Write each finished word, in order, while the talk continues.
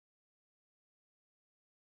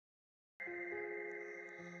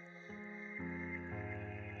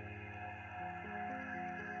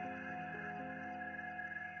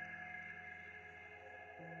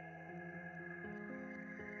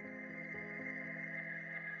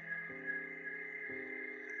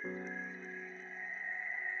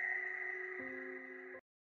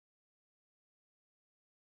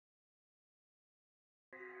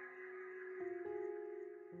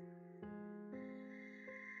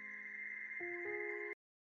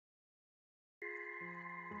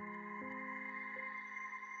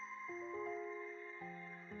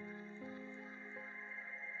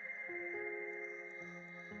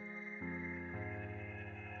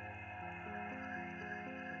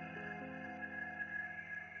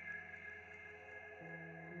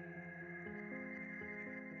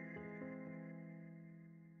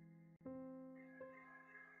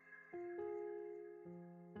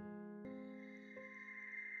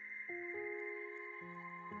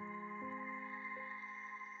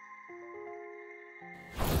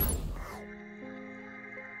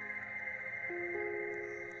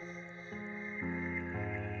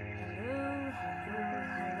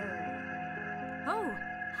Oh,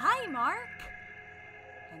 hi Mark!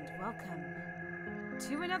 And welcome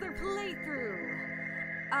to another playthrough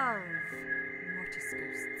of Mortis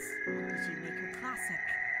Ghosts RPG Maker Classic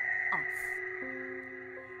Off.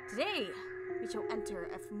 Today, we shall enter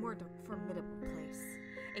a formidable place.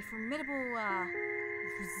 A formidable,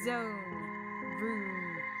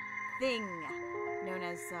 room thing known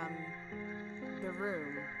as, the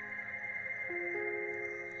room.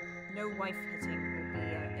 No wife hitting will be,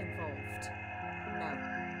 involved. No.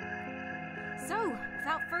 So,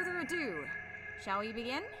 without further ado, shall we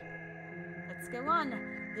begin? Let's go on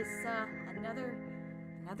this, another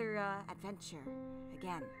adventure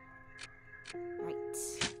again. Right.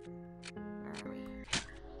 Where are we?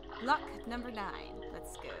 Block number 9.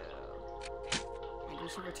 Let's go. And we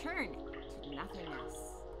shall return to nothingness.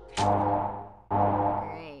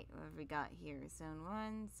 Alright, what have we got here? Zone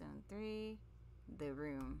 1, Zone 3, the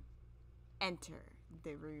room. Enter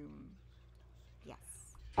the room. Yes.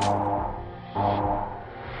 Here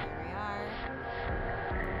we are.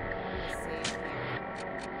 Let's save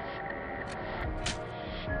here.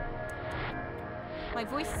 My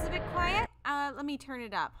voice is a bit quiet. Let me turn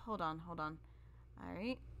it up. Hold on.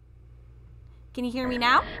 Alright. Can you hear me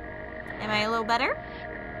now? Am I a little better?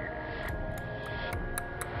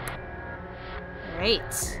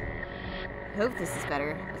 Alright. I hope this is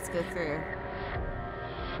better. Let's go through.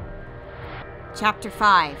 Chapter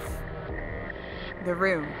 5. The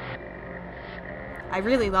Room. I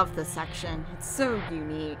really love this section. It's so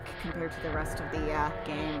unique compared to the rest of the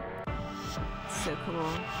game. It's so cool.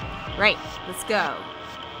 Right, let's go.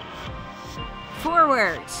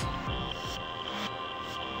 Forward!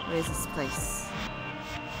 What is this place?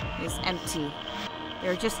 It is empty.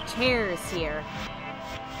 There are just chairs here.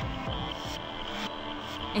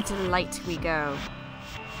 Into the light we go.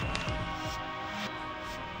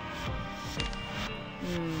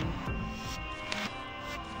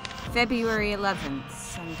 February 11th,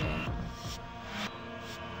 Sunday.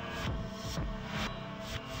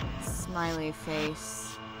 Smiley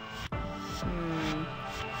face.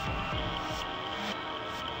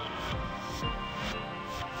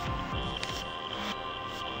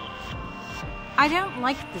 I don't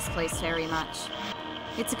like this place very much.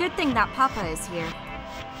 It's a good thing that Papa is here.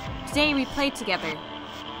 Today we played together.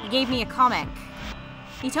 He gave me a comic.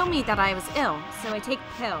 He told me that I was ill, so I take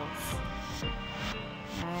pills.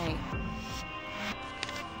 Alright.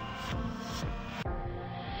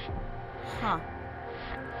 Huh.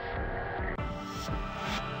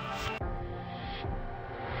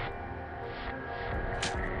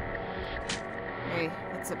 Hey,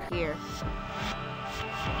 what's up here?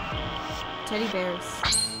 Teddy bears.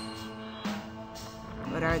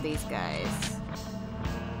 What are these guys?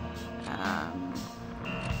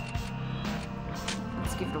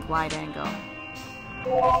 Let's give it a wide angle.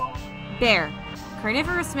 Bear.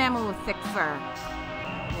 Carnivorous mammal with thick fur.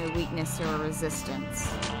 No weakness or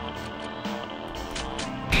resistance.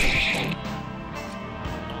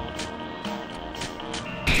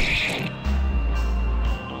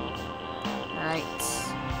 Alright.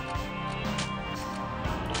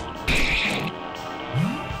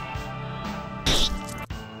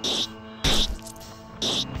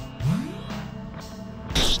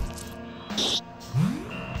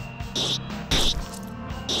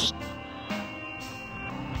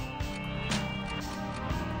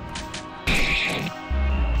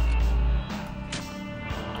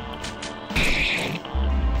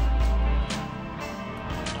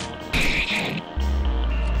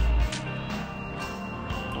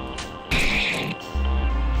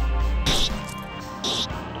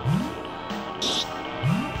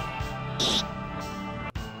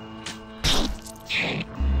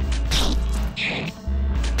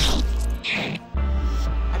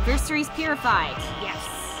 Adversaries purified. Yes.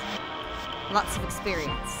 Lots of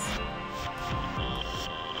experience.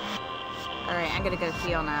 Alright, I'm gonna go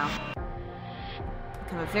heal now.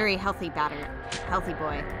 Become a very healthy boy.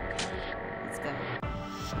 Let's go.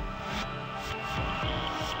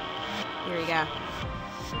 Here we go.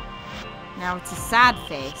 Now it's a sad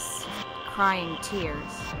face. Crying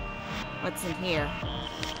tears. What's in here?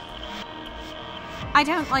 I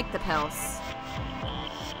don't like the pills.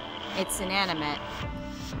 It's inanimate.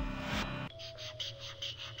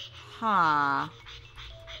 Huh.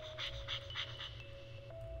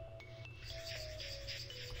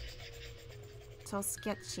 It's all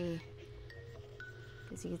sketchy.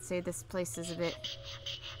 Guess you could say this place is a bit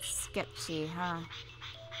sketchy, huh?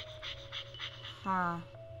 Huh.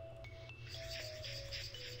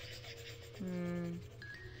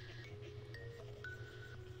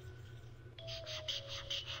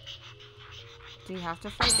 Do you have to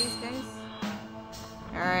fight these guys?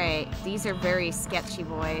 Alright, these are very sketchy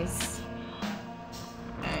boys.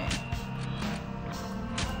 Alright.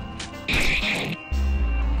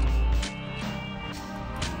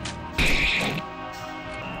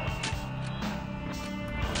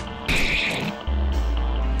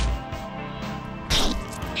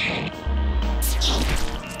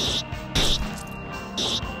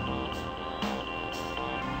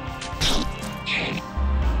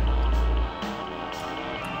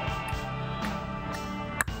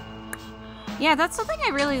 Yeah, that's something I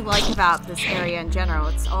really like about this area in general.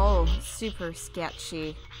 It's all super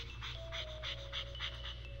sketchy.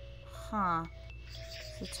 Huh.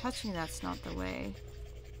 So touching that's not the way.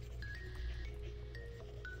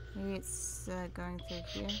 Maybe it's going through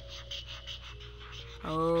here.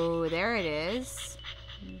 Oh, there it is.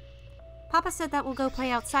 Papa said that we'll go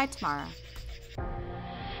play outside tomorrow.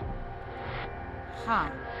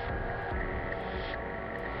 Huh.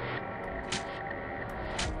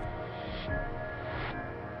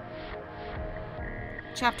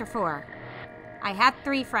 Chapter 4. I had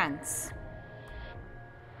 3 friends.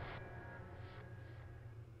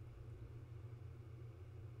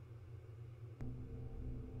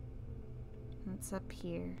 What's up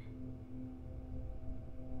here?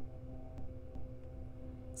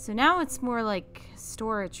 So now it's more like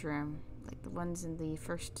storage room, like the ones in the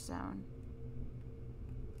first zone.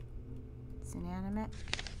 It's inanimate.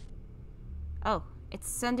 Oh,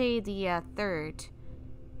 it's Sunday the 3rd.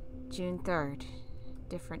 June 3rd.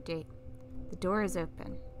 Different date. The door is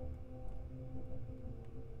open.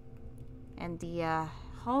 And the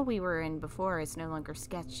hall we were in before is no longer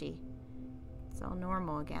sketchy. It's all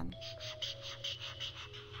normal again.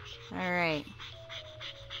 Alright.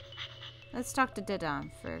 Let's talk to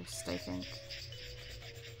Didon first, I think.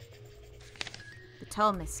 The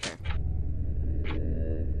tall mister.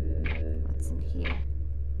 What's in here?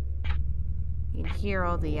 You can hear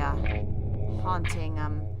all the haunting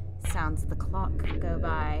sounds of the clock go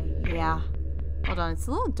by. Yeah. Hold on, it's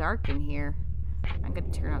a little dark in here. I'm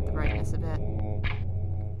gonna turn up the brightness a bit.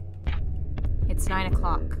 It's 9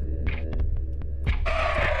 o'clock.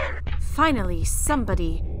 Finally,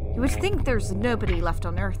 somebody. You would think there's nobody left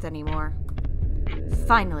on Earth anymore.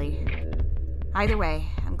 Finally. Either way,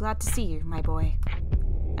 I'm glad to see you, my boy.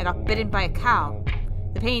 I got bitten by a cow.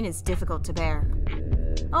 The pain is difficult to bear.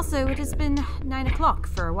 Also, it has been 9 o'clock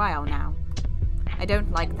for a while now. I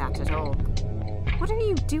don't like that at all. What are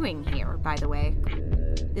you doing here, by the way?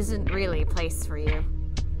 This isn't really a place for you.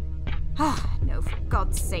 Ah, no, for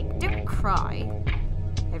God's sake, don't cry.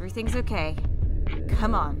 Everything's okay.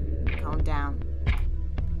 Come on, calm down.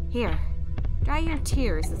 Here, dry your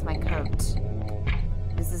tears with my coat.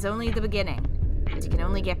 This is only the beginning, and it can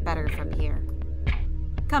only get better from here.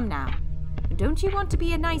 Come now, don't you want to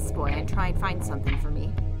be a nice boy and try and find something for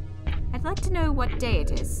me? I'd like to know what day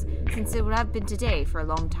it is, since it will have been today for a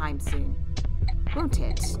long time soon. Won't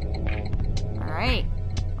it? Alright,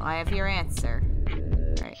 well, I have your answer.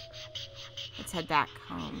 Right, let's head back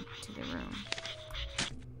home to the room.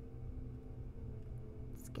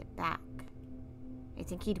 Let's get back. I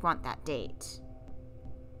think he'd want that date.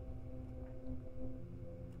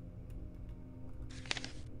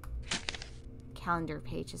 Calendar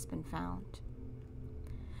page has been found.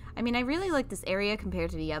 I mean, I really like this area compared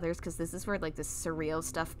to the others because this is where, like, the surreal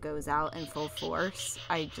stuff goes out in full force.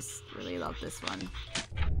 I just really love this one.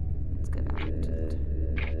 Let's go back to it.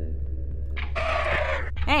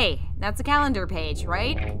 Hey, that's a calendar page,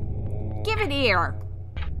 right? Give it here!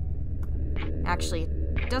 Actually,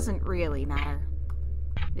 it doesn't really matter.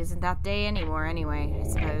 It isn't that day anymore anyway, I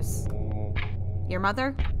suppose. Your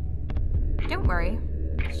mother? Don't worry.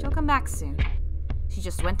 She'll come back soon. She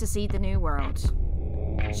just went to see the new world.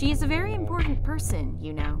 She is a very important person,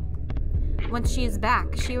 you know. Once she is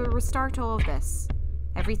back, she will restart all of this.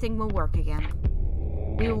 Everything will work again.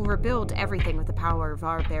 We will rebuild everything with the power of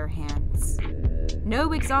our bare hands.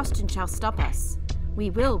 No exhaustion shall stop us. We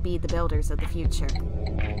will be the builders of the future.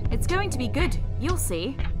 It's going to be good, you'll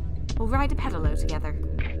see. We'll ride a pedalo together.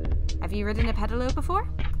 Have you ridden a pedalo before?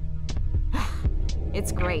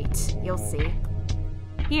 It's great, you'll see.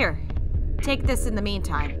 Here, take this in the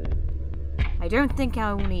meantime. I don't think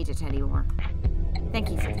I will need it anymore.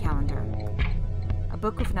 Thank you for the calendar. A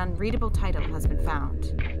book with an unreadable title has been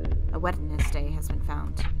found. A Wednesday has been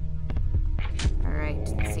found. Alright,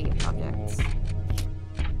 let's see objects.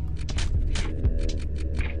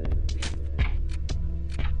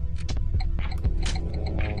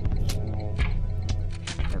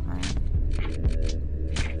 Don't mind.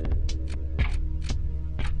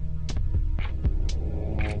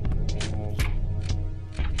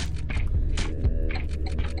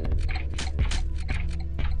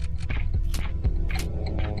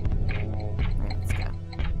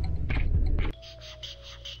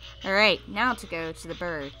 Alright, now to go to the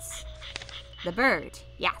birds. The bird.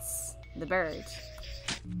 Yes, the bird.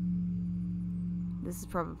 This is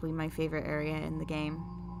probably my favorite area in the game.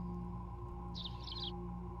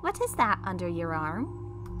 What is that under your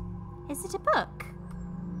arm? Is it a book?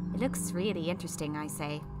 It looks really interesting, I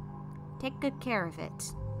say. Take good care of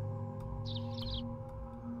it.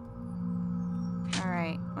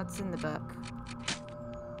 Alright, what's in the book?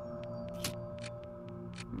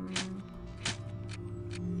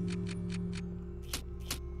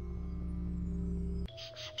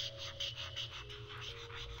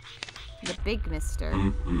 The big mister.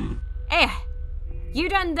 Hey! You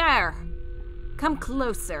done there! Come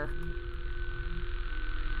closer.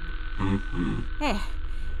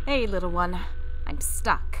 Hey, little one. I'm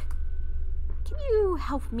stuck. Can you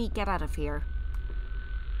help me get out of here?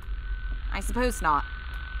 I suppose not.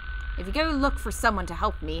 If you go look for someone to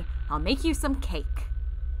help me, I'll make you some cake.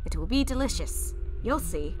 It will be delicious. You'll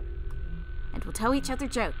see. And we'll tell each other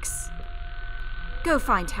jokes. Go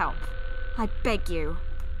find help. I beg you.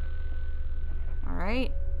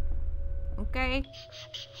 Alright. Okay.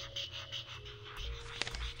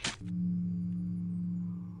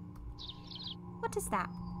 What is that?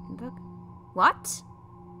 Book? What?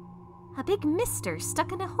 A big mister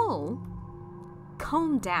stuck in a hole?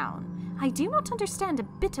 Calm down. I do not understand a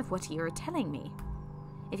bit of what you are telling me.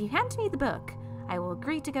 If you hand me the book, I will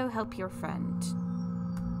agree to go help your friend.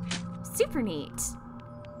 Super neat.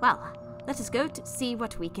 Well, let us go to see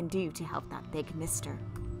what we can do to help that big mister.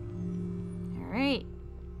 Alright.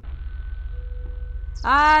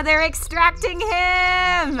 Ah, they're extracting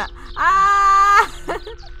him! Ah!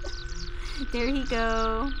 There he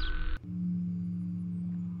go.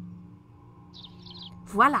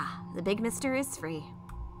 Voila! The big mister is free.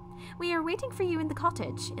 We are waiting for you in the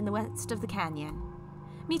cottage in the west of the canyon.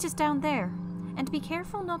 Meet us down there, and be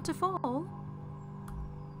careful not to fall.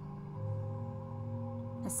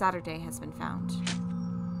 A Saturday has been found.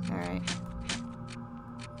 Alright.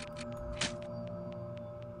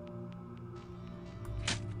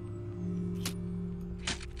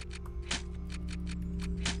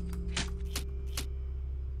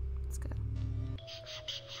 Let's go.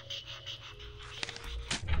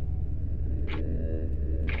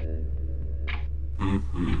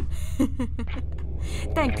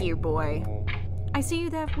 Thank you, boy. I see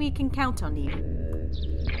that we can count on you.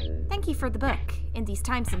 Thank you for the book. In these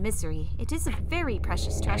times of misery, it is a very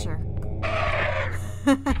precious treasure.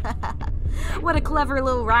 What a clever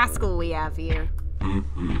little rascal we have here.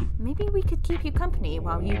 Maybe we could keep you company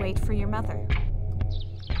while you wait for your mother.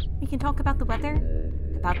 We can talk about the weather,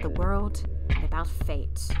 about the world, and about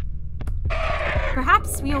fate.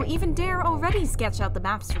 Perhaps we will even dare already sketch out the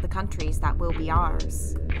maps for the countries that will be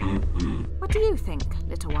ours. What do you think,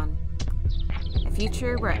 little one? A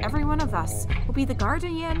future where every one of us will be the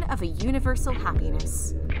guardian of a universal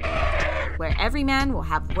happiness. Where every man will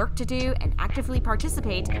have work to do and actively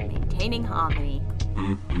participate in maintaining harmony.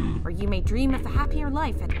 Where you may dream of a happier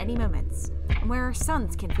life at any moment, and where our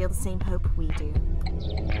sons can feel the same hope we do.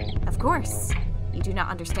 Of course, you do not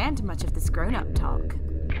understand much of this grown-up talk.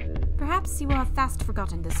 Perhaps you will have fast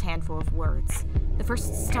forgotten this handful of words, the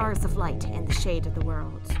first stars of light in the shade of the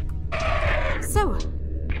world. So,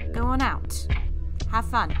 go on out. Have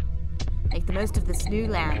fun. Make the most of this new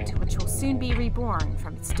land, which will soon be reborn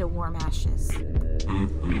from its still warm ashes.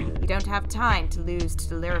 You don't have time to lose to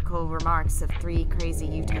the lyrical remarks of 3 crazy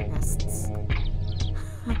utopists.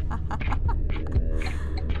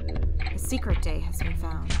 A secret day has been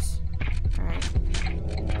found. Alright.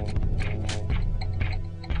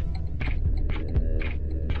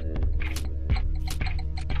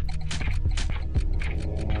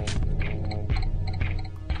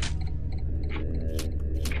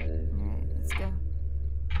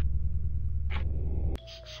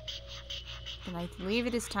 I believe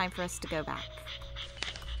it is time for us to go back.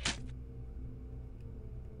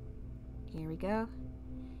 Here we go.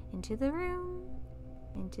 Into the room.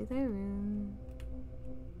 Into the room.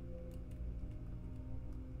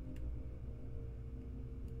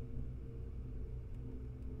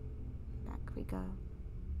 Back we go.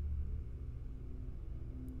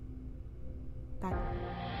 Back.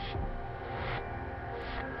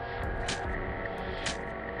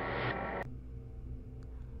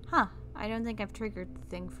 Huh. I don't think I've triggered the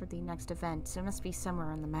thing for the next event, so it must be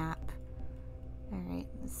somewhere on the map. Alright,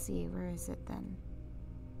 let's see. Where is it then?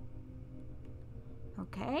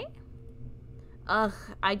 Okay. Ugh,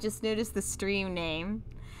 I just noticed the stream name.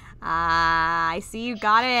 Ah, I see you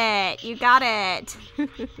got it. You got it.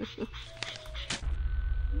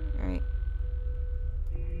 Alright.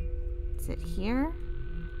 Is it here?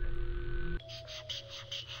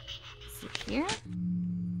 Is it here?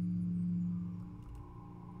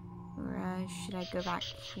 Should I go back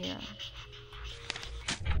here?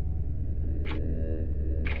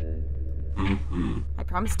 I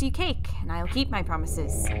promised you cake, and I'll keep my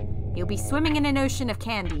promises. You'll be swimming in an ocean of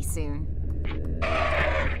candy soon.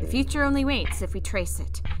 The future only waits if we trace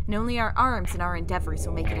it, and only our arms and our endeavors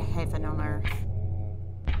will make it a heaven on earth.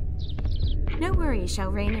 No worry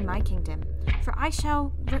shall reign in my kingdom, for I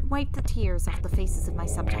shall wipe the tears off the faces of my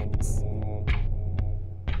subjects.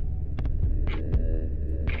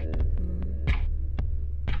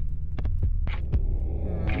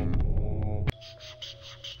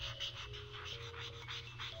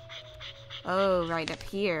 Oh, right up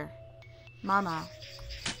here. Mama.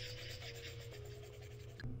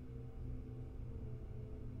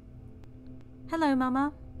 Hello,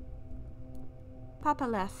 Mama. Papa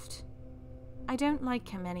left. I don't like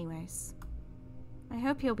him anyways. I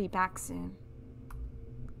hope he'll be back soon.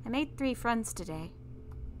 I made 3 friends today.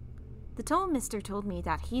 The tall mister told me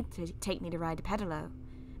that he'd take me to ride a pedalo,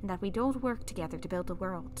 and that we'd all work together to build the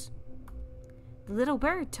world. The little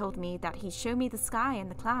bird told me that he'd show me the sky and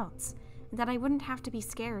the clouds, and that I wouldn't have to be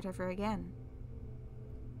scared ever again.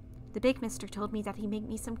 The big mister told me that he'd make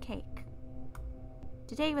me some cake.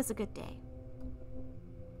 Today was a good day.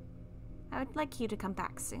 I would like you to come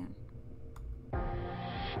back soon.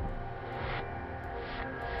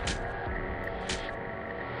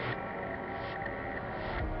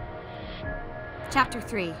 Chapter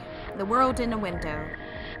 3. The World in a Window.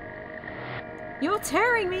 You're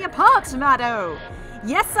tearing me apart, Mado!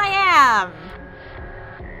 Yes, I am!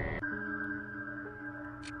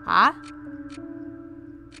 Huh?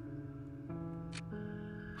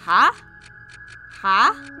 Huh?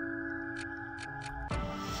 Huh?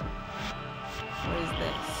 What is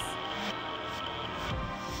this?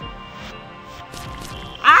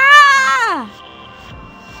 Ah!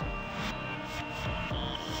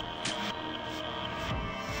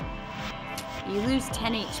 You lose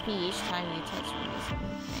 10 HP each time you touch one of these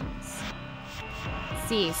things. Let's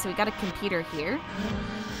see, so we got a computer here.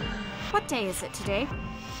 What day is it today?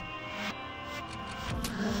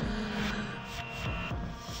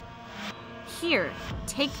 Here,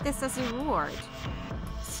 take this as a reward.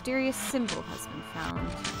 Mysterious symbol has been found.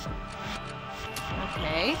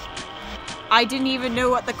 Okay. I didn't even know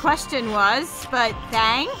what the question was, but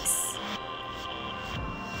thanks.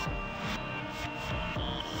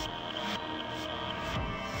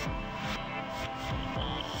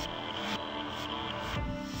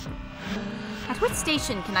 At what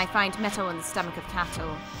station can I find metal in the stomach of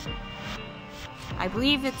cattle? I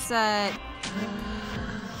believe it's,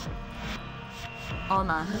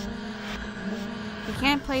 Alma. We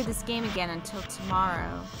can't play this game again until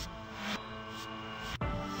tomorrow.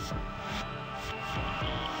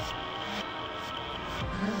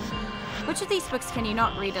 Which of these books can you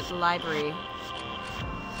not read at the library?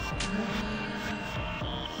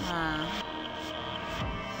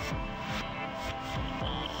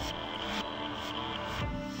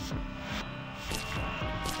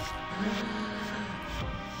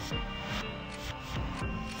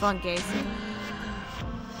 Von Gazing.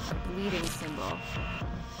 A bleeding symbol.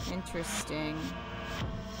 Interesting.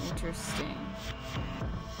 Interesting.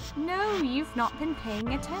 No, you've not been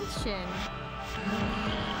paying attention.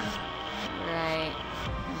 Right.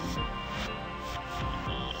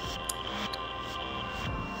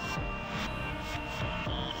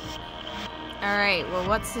 Alright, well,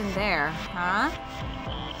 what's in there, huh?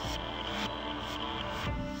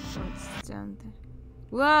 What's down there?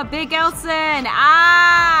 Whoa, Big Elson!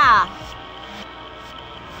 Ah!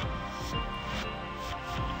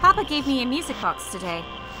 Papa gave me a music box today.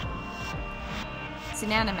 It's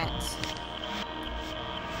inanimate.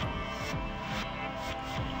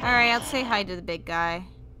 Alright, I'll say hi to the big guy.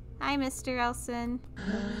 Hi, Mr. Elson.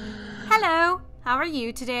 Hello! How are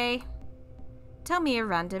you today? Tell me a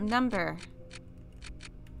random number.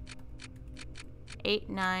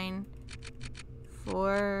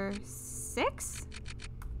 8946?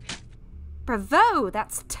 Bravo!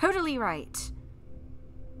 That's totally right.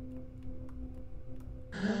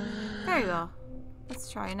 Very well. Let's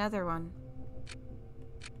try another one.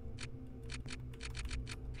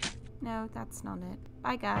 No, that's not it.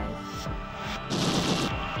 Bye, guys.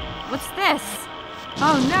 What's this?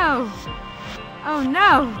 Oh, no! Oh,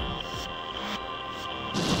 no!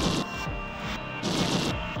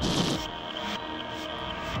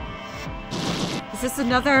 Is this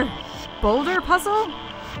another boulder puzzle?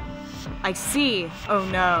 I see. Oh,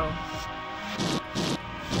 no.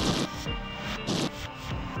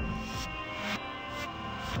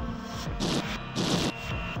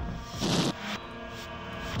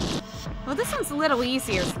 Well, this one's a little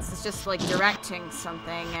easier since it's just like directing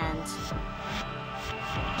something and...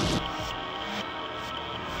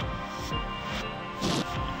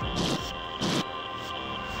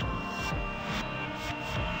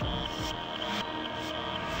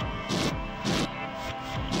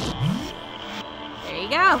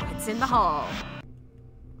 go. It's in the hole.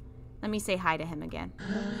 Let me say hi to him again.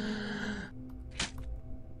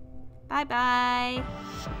 Bye-bye.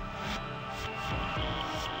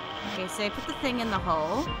 Okay, so I put the thing in the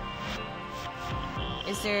hole.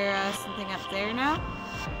 Is there something up there now?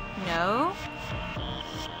 No.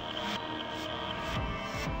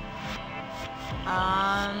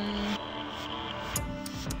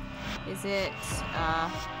 Is it,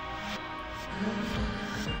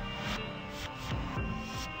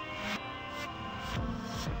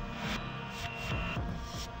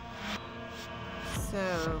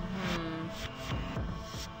 So,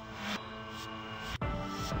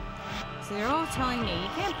 So they're all telling me, you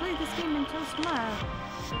can't play this game until tomorrow.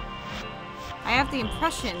 I have the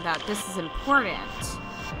impression that this is important.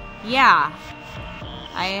 Yeah.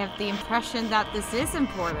 I have the impression that this is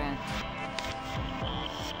important.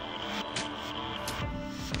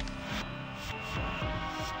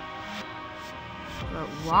 But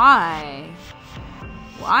why?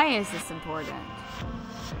 Why is this important?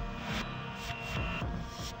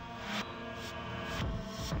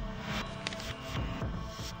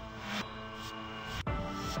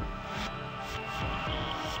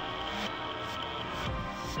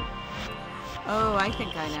 Oh, I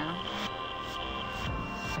think I know.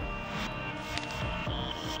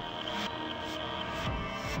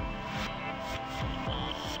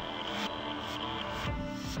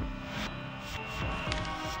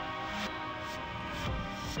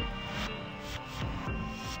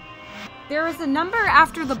 There is a number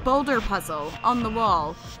after the boulder puzzle on the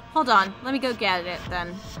wall. Hold on, let me go get it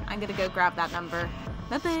then. I'm gonna go grab that number.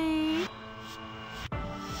 Bye-bye.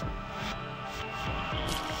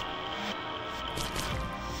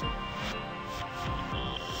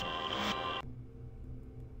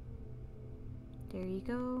 There you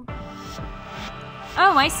go.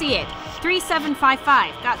 Oh, I see it.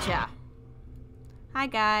 3755. Gotcha. Hi,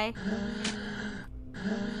 guy.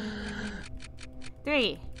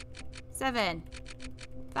 3, 7,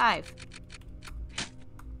 5.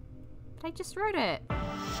 But I just wrote it.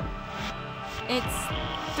 It's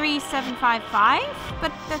 3755,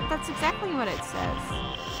 but that's exactly what it says.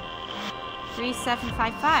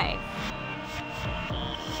 3755.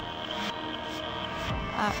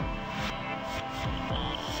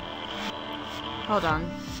 Hold on.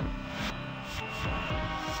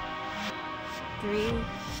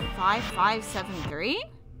 35573?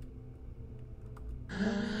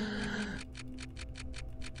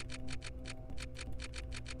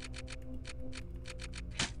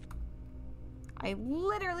 I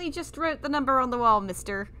literally just wrote the number on the wall,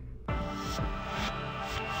 mister.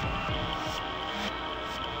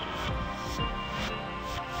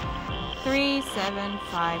 Three, 7,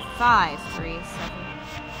 5, 5, 3, 7.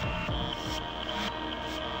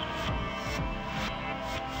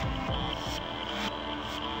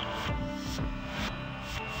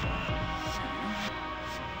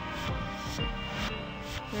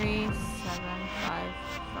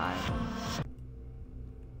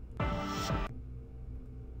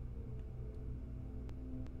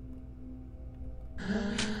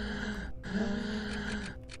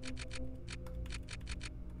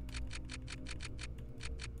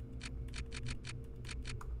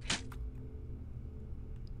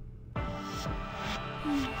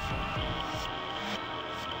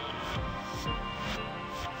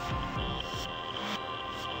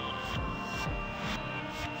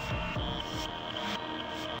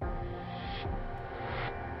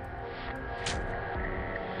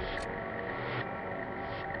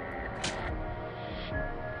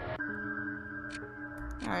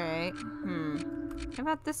 Alright, How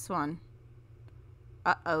about this one?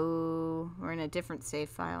 Uh-oh. We're in a different save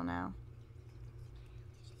file now.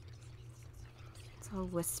 It's all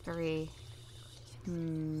whispery.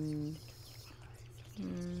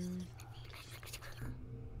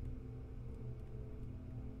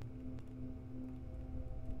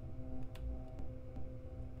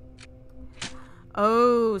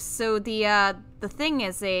 Oh, so the thing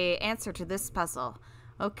is a answer to this puzzle.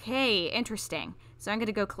 Okay, interesting. So I'm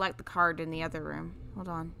gonna go collect the card in the other room. Hold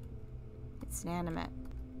on. It's inanimate.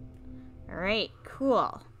 Alright,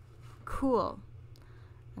 cool. Cool.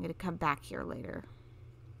 I'm gonna come back here later.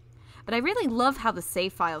 But I really love how the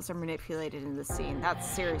save files are manipulated in this scene. That's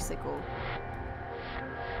seriously cool.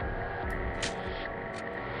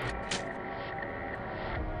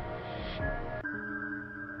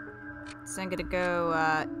 So I'm gonna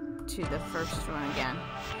go to the first one again.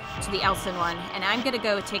 To the Elson one. And I'm gonna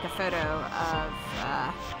go take a photo of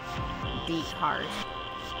the card.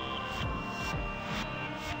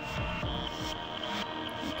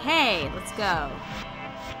 Okay, let's go.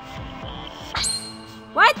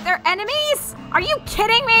 What? They're enemies? Are you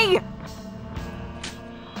kidding me?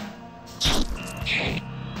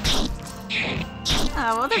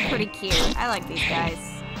 Oh, well, they're pretty cute. I like these guys.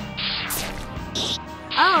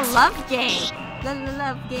 Oh, love game.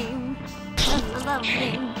 Love game. Love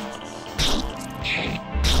game.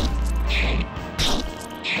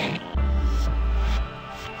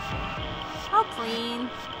 All clean.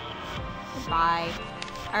 Goodbye.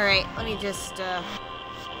 Alright, let me just,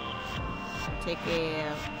 take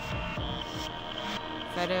a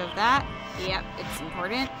photo of that. Yep, it's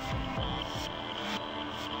important.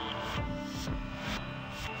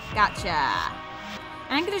 Gotcha.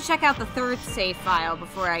 And I'm gonna check out the third save file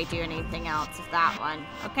before I do anything else with that one.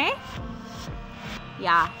 Okay?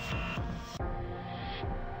 Yeah.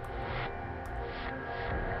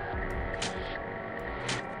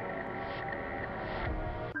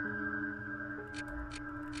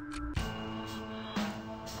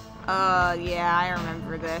 Yeah, I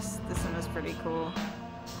remember this. This one was pretty cool.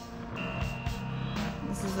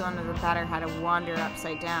 This is the one of the pattern how to wander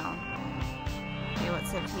upside down. Okay,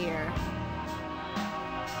 what's up here?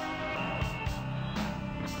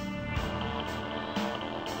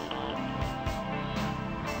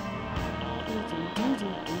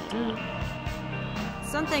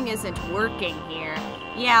 Something isn't working here.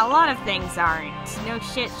 Yeah, a lot of things aren't. No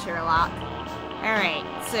shit, Sherlock. Alright,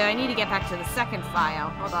 so I need to get back to the second file.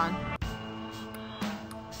 Hold on.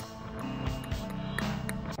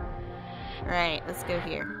 Alright, let's go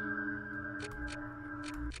here.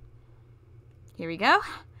 Here we go.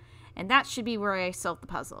 And that should be where I solved the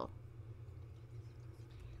puzzle.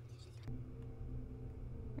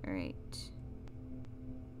 Alright.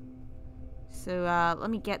 So, let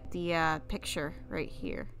me get the, picture right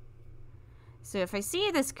here. So if I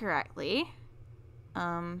see this correctly,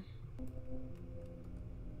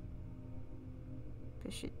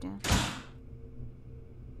 push it down.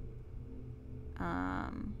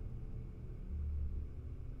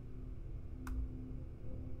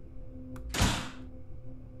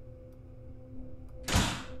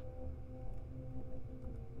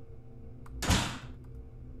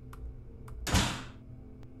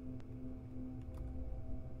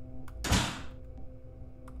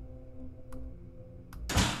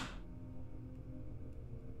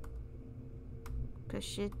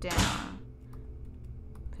 Push it down.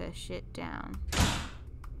 Push it down.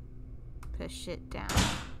 Push it down.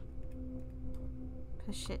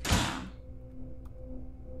 Push it down.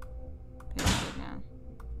 Push it down.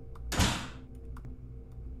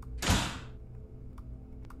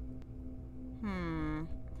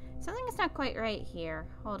 Something is not quite right here.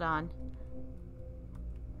 Hold on.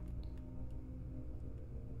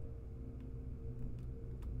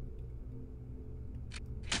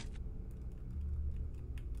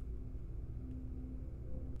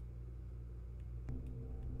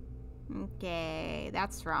 Okay,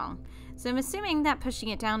 that's wrong. So I'm assuming that pushing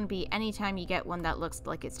it down would be anytime you get one that looks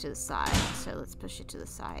like it's to the side. So let's push it to the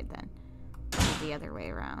side then. Do it the other way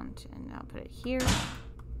around. And I'll put it here.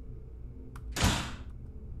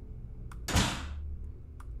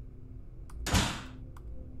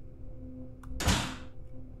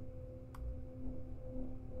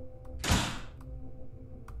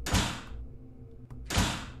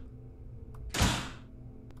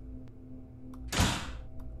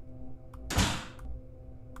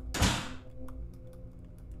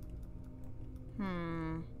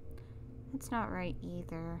 That's not right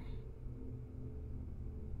either.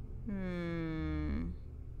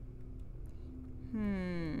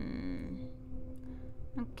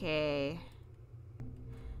 Okay.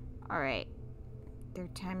 Alright.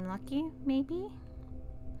 Third time lucky, maybe?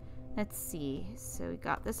 Let's see. So we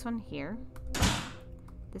got this one here.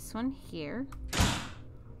 This one here.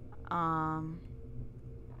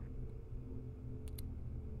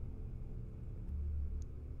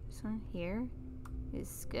 This one here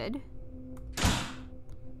is good.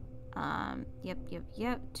 Yep.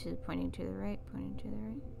 Pointing to the right, pointing to the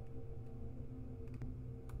right.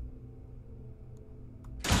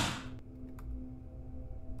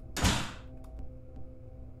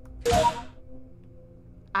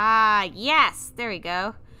 Yes, there we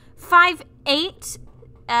go.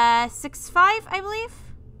 5865, I believe.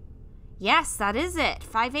 Yes, that is it.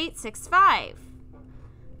 5865.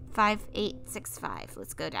 5865.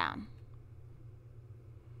 Let's go down.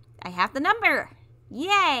 I have the number.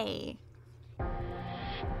 Yay!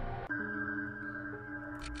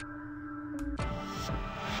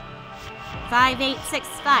 Five,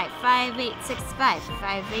 5865, 5865,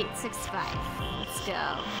 5865. Let's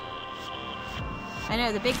go. I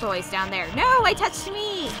know the big boy's down there. No, I touched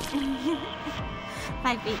me!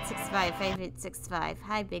 5865, 5865.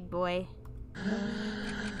 Hi, big boy.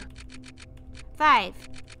 5,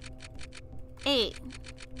 8,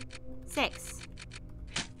 6.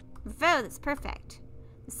 Oh, that's perfect.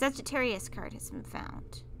 The Sagittarius card has been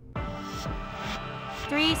found.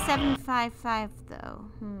 3755 though.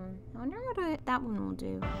 I wonder what that one will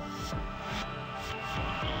do.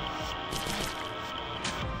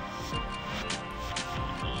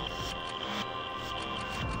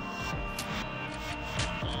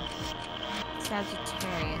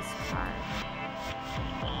 Sagittarius card.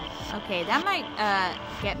 Okay, that might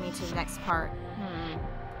get me to the next part.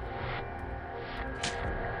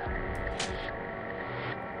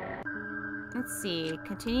 Let's see.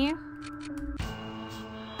 Continue.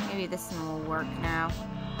 Maybe this one will work now.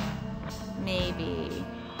 Maybe.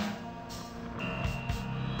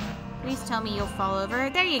 Please tell me you'll fall over.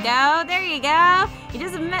 There you go. There you go. He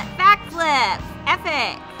does a backflip.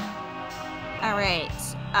 Epic. All right.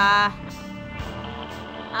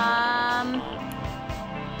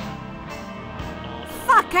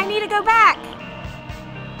 Fuck, I need to go back.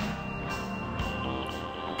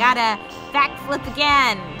 I gotta backflip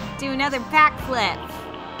again. Do another backflip.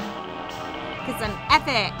 Because I'm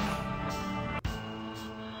epic.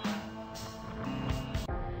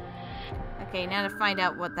 Okay, now to find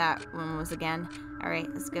out what that one was again. Alright,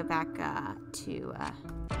 let's go back to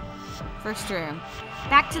first room.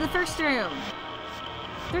 Back to the first room.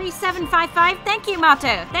 3755. Thank you,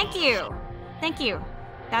 Mado. Thank you. Thank you.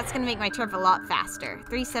 That's going to make my trip a lot faster.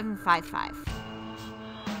 3755.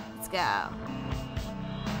 Let's go.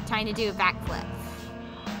 Time to do a backflip.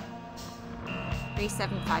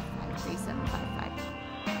 3755. 3755.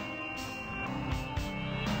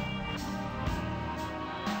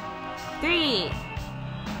 3.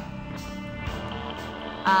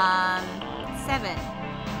 7.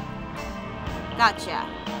 Gotcha.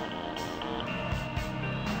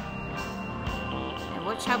 And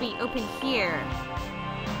what shall we open here?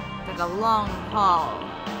 For the long haul.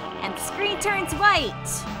 And the screen turns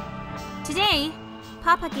white! Today,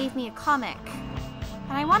 Papa gave me a comic.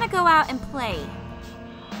 And I want to go out and play.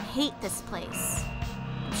 I hate this place.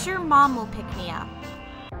 I'm sure Mom will pick me up.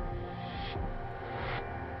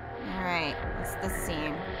 Alright, what's this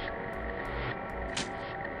scene?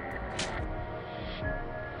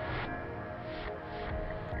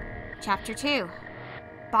 Chapter 2.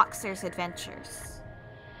 Boxer's Adventures.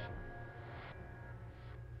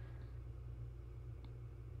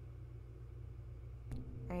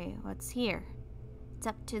 Alright, what's here? It's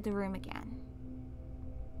up to the room again.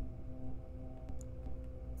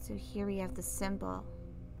 So here we have the symbol.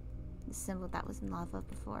 The symbol that was in lava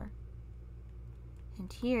before.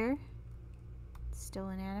 And here, still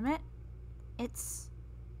inanimate, it's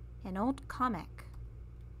an old comic.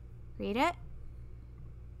 Read it?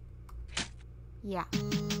 Yeah.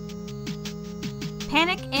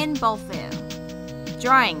 Panic in Bolfu.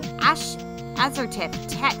 Drawing, Ash Azertip.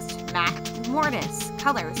 Text, Mac Mortis.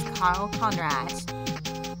 Colors, Carl Conrad.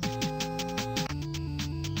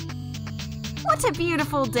 What a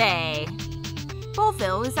beautiful day!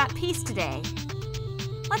 Bolville is at peace today.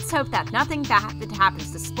 Let's hope that nothing bad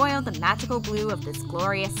happens to spoil the magical blue of this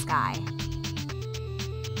glorious sky.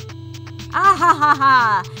 Ah ha ha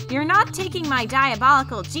ha! You're not taking my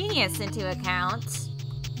diabolical genius into account.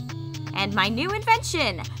 And my new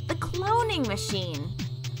invention, the cloning machine.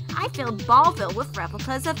 I filled Ballville with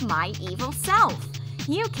replicas of my evil self.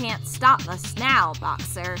 You can't stop us now,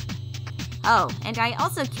 Boxer. Oh, and I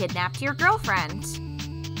also kidnapped your girlfriend.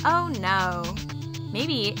 Oh no.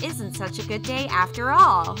 Maybe it isn't such a good day after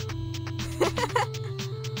all.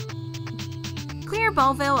 Clear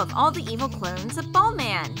Ballville of all the evil clones of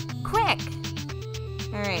Ballman. Quick!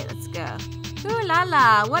 Alright, let's go. Ooh la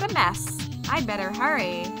la, what a mess. I'd better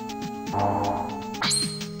hurry.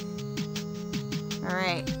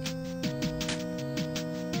 Alright.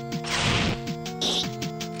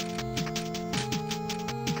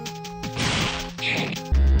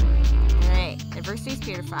 Alright, adversity's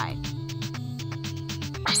purified.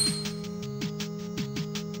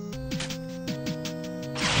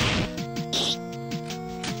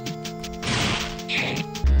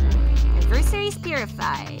 Adversary's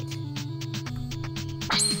purified.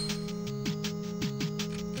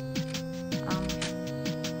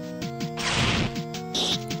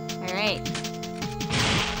 Alright.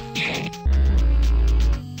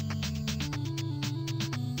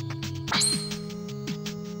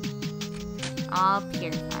 All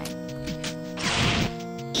purified.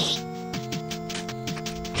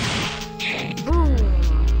 Boom.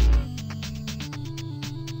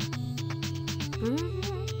 Boom.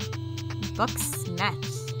 Books met.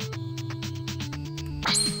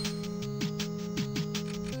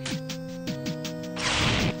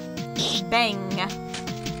 Bang.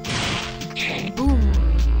 Boom.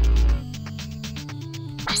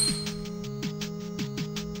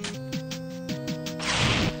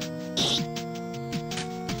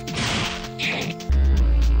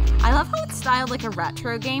 I love how it's styled like a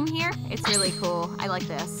retro game here. It's really cool. I like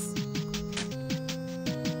this.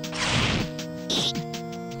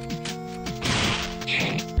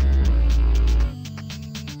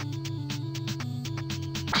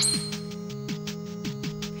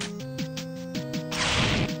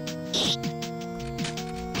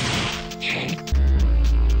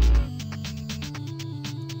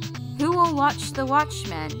 Who will watch the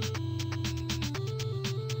Watchmen?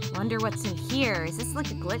 Wonder what's in here. Is this like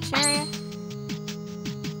a glitch area?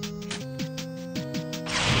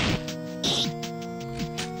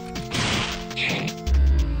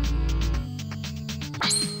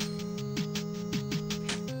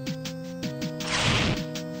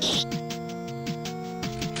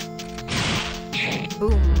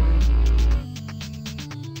 Boom.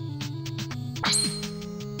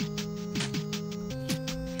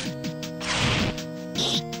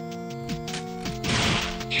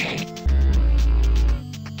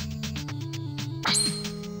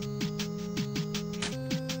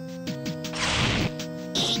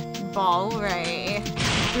 Ball ray.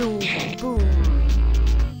 Boom, boom.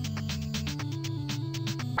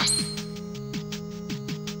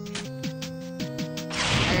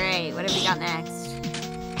 Alright, what have we got next?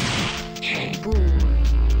 Boom.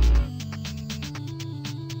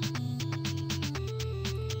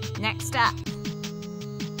 Next up.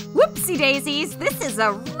 Whoopsie daisies, this is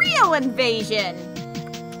a real invasion!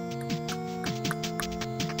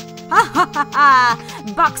 Ha ha ha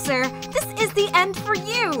ha! Boxer, this is the end for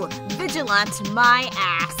you! Vigilant my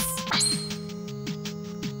ass!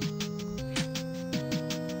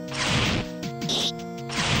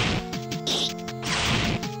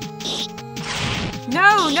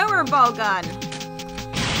 No, no more ball gun!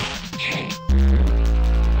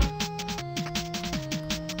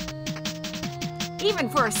 Even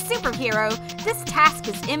for a superhero, this task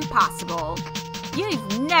is impossible.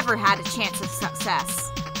 You've never had a chance of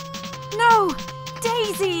success. No!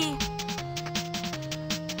 Daisy!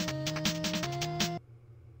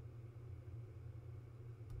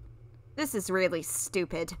 This is really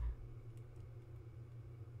stupid.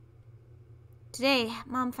 Today,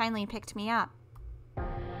 Mom finally picked me up.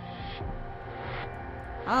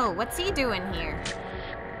 Oh, what's he doing here?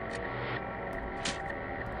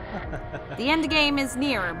 The end game is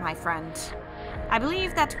near, my friend. I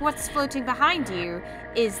believe that what's floating behind you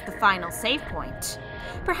is the final save point.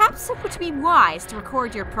 Perhaps it would be wise to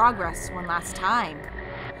record your progress one last time,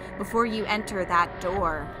 before you enter that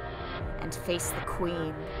door and face the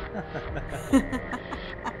Queen.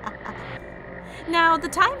 Now, the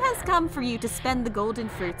time has come for you to spend the golden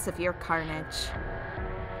fruits of your carnage.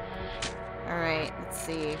 Alright, let's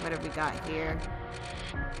see. What have we got here?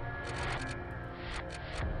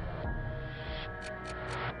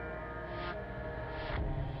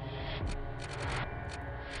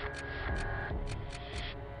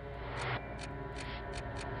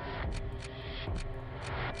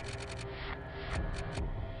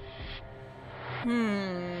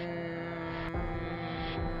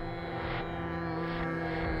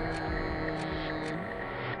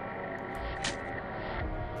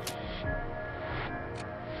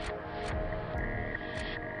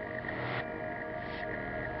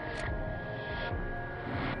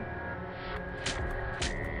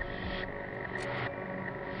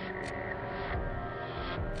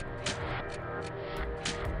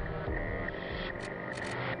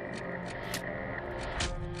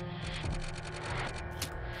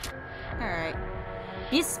 Alright.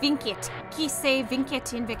 Bis vincit, qui se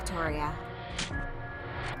vincit in victoria.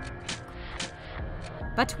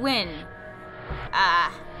 But when?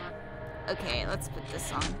 Okay, let's put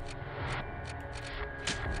this on.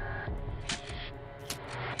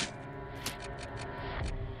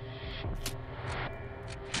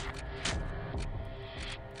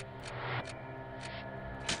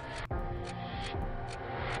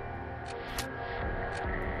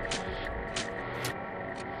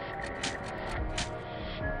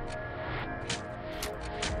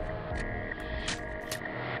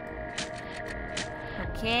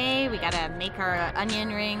 Okay, we gotta make our onion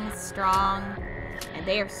rings strong. And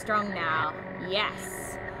they are strong now.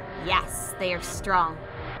 Yes. Yes, they are strong.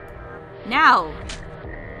 Now,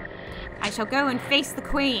 I shall go and face the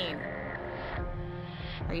Queen.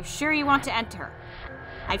 Are you sure you want to enter?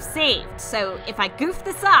 I've saved, so if I goof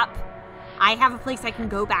this up, I have a place I can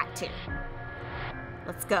go back to.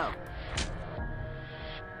 Let's go.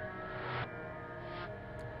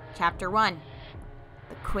 Chapter 1.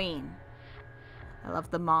 The Queen. I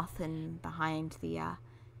love the moth behind the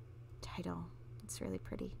title. It's really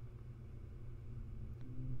pretty.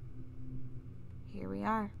 Here we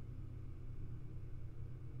are.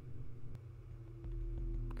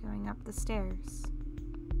 Going up the stairs.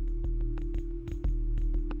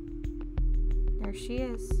 There she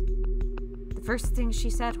is. The first thing she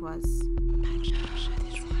said was,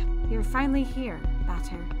 "You're finally here,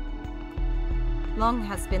 Batter. Long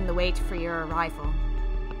has been the wait for your arrival.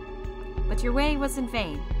 But your way was in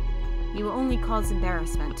vain. You will only cause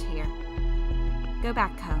embarrassment here. Go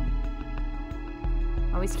back home."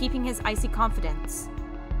 Always keeping his icy confidence,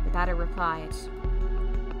 the Batter replied,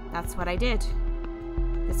 "That's what I did.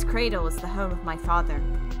 This cradle is the home of my father.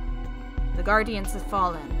 The guardians have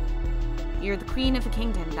fallen. You're the queen of a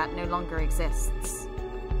kingdom that no longer exists."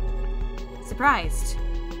 Surprised,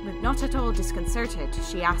 but not at all disconcerted,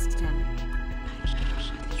 she asked him,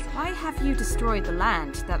 "Why have you destroyed the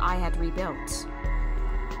land that I had rebuilt?"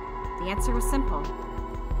 The answer was simple.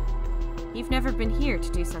 "You've never been here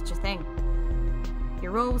to do such a thing.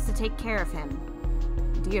 Your role was to take care of him,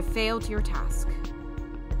 and you have failed your task.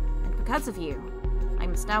 And because of you, I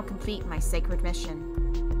must now complete my sacred mission."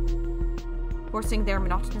 Forcing their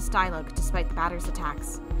monotonous dialogue despite the Batter's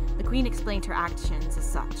attacks, the Queen explained her actions as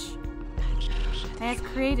such. "I have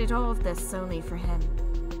created all of this solely for him.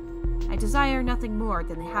 I desire nothing more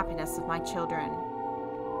than the happiness of my children."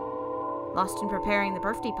 Lost in preparing the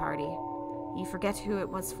birthday party, you forget who it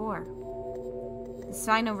was for. This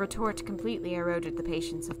final retort completely eroded the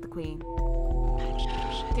patience of the Queen.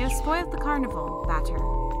 "You have spoiled the carnival, Batter.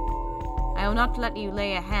 I will not let you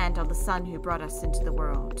lay a hand on the son who brought us into the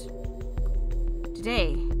world.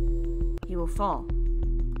 Today, you will fall."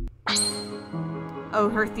 Oh,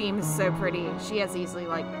 her theme is so pretty. She has easily,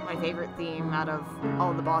 like, my favorite theme out of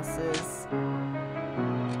all the bosses.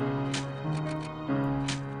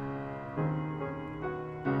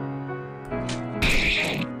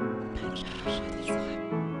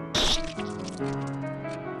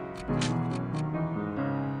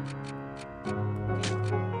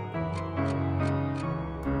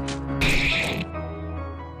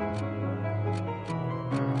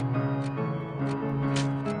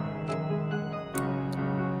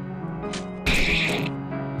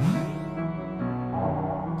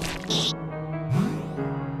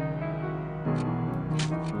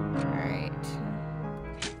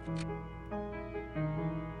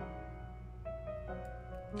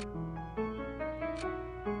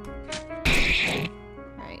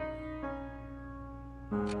 Right.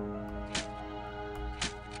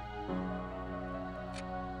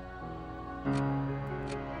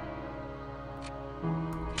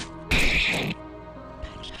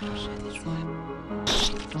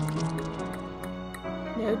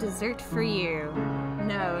 No dessert for you.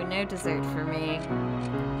 No, no dessert for me.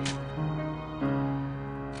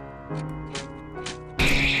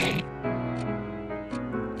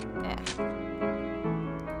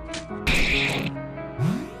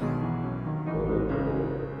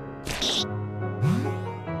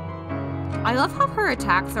 I love how her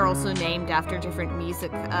attacks are also named after different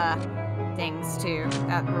music things too.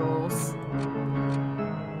 That rules.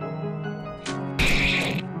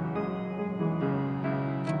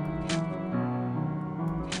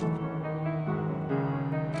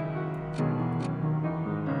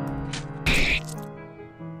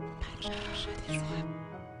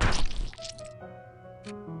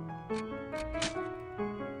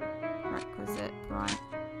 Requisite, right.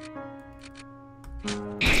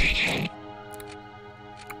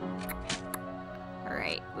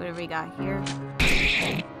 Alright, what do we got here?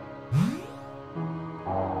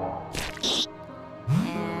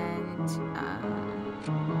 And,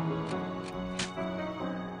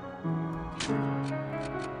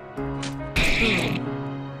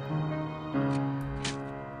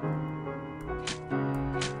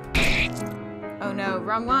 oh no,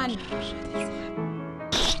 wrong one!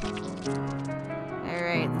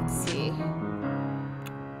 Alright, let's see.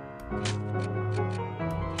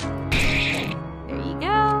 There you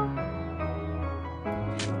go.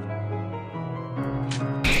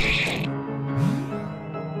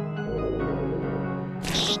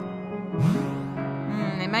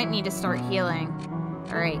 I might need to start healing.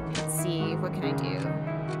 Alright, let's see. What can I do?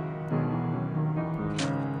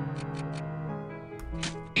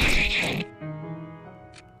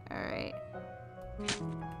 Alright.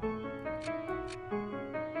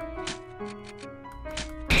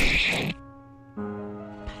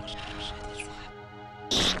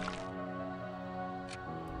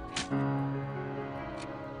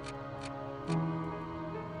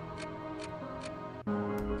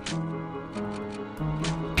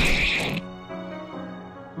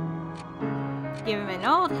 Give him an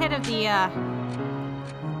old hit of the,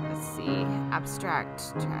 let's see,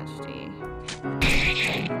 abstract tragedy.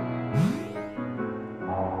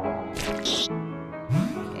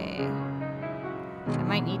 Okay. I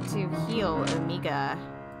might need to heal Omega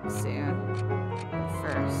soon.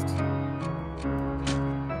 First.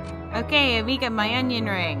 Okay, Omega, my onion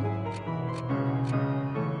ring.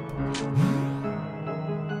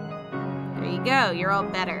 There you go, you're all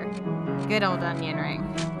better. Good old onion ring.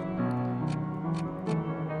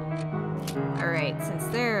 Alright, since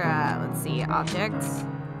they're, let's see, objects.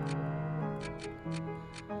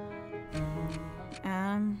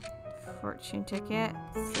 Fortune ticket,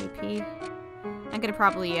 CP. I'm gonna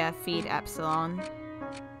probably, feed Epsilon.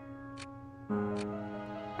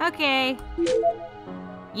 Okay.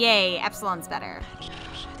 Yay, Epsilon's better.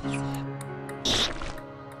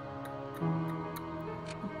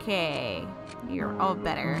 Okay, you're all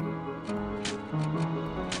better.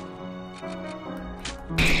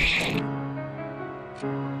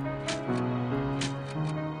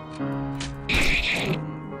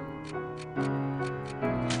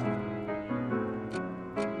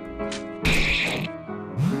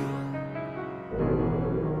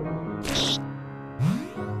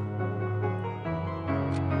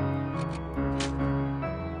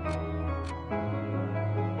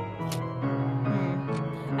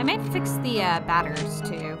 I might fix the batters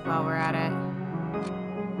too while we're at it.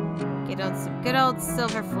 Get on some good old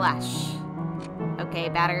silver flesh. Okay,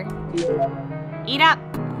 batter. Eat up!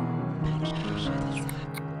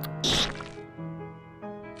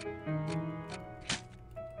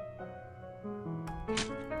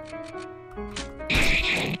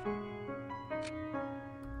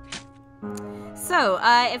 So,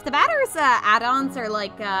 if the batter's add-ons are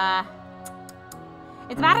like,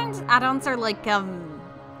 if the batter's add-ons are like,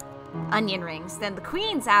 onion rings, then the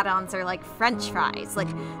queen's add-ons are like french fries. Like,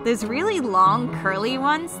 those really long, curly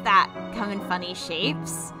ones that come in funny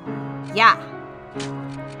shapes. Yeah.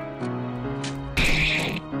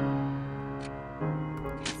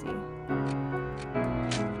 Let's see.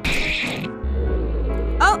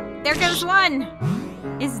 Oh, there goes one!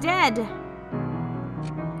 Is dead.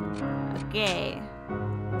 Okay.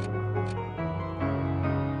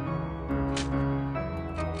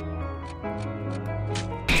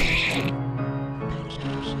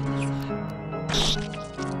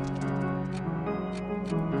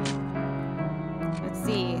 Let's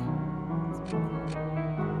see.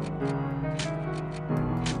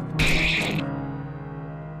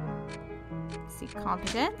 Let's see,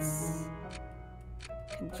 competence.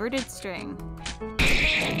 Converted string.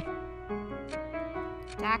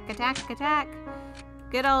 Attack, attack, attack.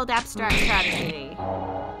 Good old abstract strategy.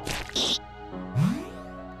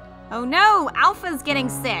 Oh no! Alpha's getting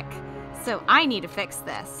sick! So I need to fix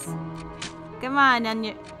this. Come on,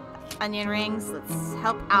 onion rings. Let's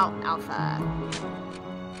help out Alpha.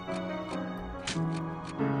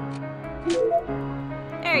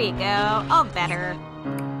 There you go. All better.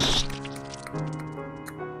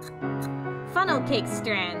 Funnel cake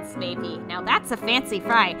strands, maybe. Now that's a fancy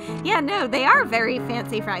fry. Yeah, no, they are very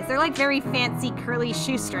fancy fries. They're like very fancy curly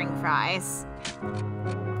shoestring fries.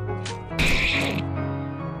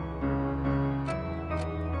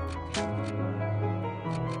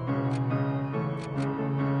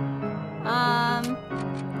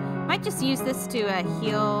 Might just use this to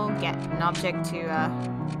heal, get an object to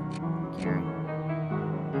cure.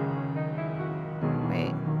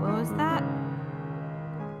 Wait, what was that?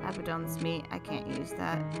 Abaddon's meat. I can't use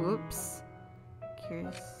that. Whoops.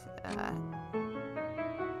 Cures.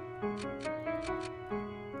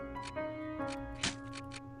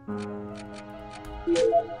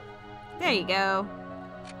 There you go.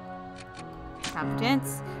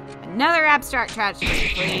 Competence. Another abstract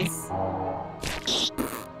tragedy, please.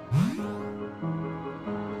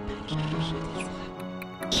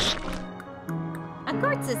 Of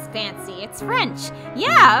course it's fancy. It's French.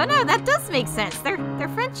 Yeah, oh no, that does make sense. They're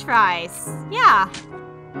French fries. Yeah.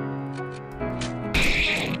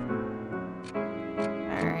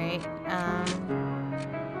 Alright,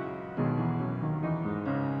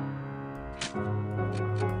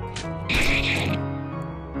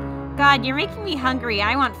 God, you're making me hungry.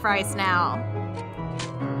 I want fries now.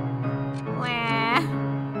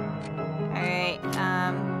 Alright,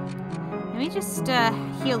 let me just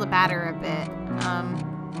heal the batter a bit.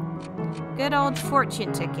 Good old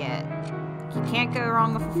fortune ticket. You can't go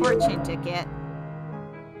wrong with a fortune ticket.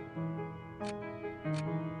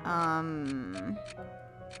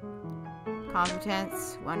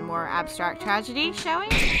 Competence. One more abstract tragedy, shall we?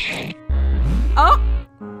 Oh!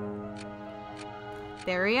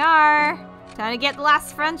 There we are. Time to get the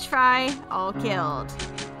last French fry. All killed.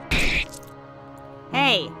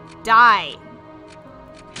 Hey, die!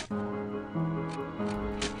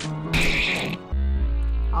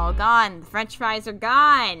 All gone. The French fries are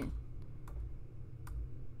gone.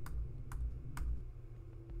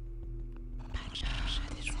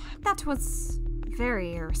 That was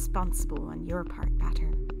very irresponsible on your part,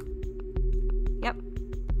 Batter. Yep.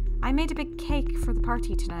 I made a big cake for the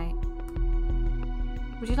party tonight.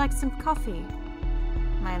 Would you like some coffee,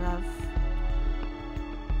 my love?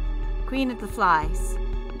 Queen of the Flies,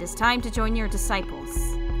 it is time to join your disciples.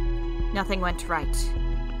 Nothing went right.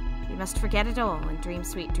 You must forget it all and dream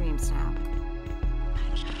sweet dreams now.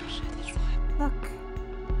 Look,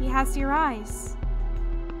 he has your eyes.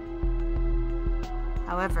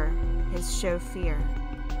 However, his show fear.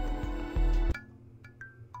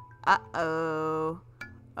 Uh-oh.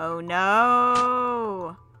 Oh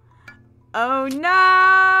no! Oh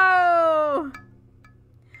no!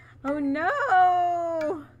 Oh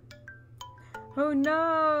no! Oh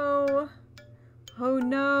no! Oh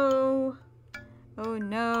no! Oh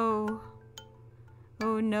no!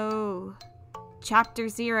 Oh no! Chapter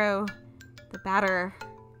 0. The Batter.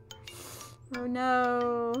 Oh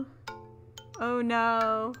no! Oh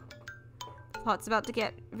no! Plot's about to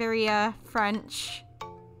get very, French.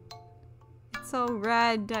 It's all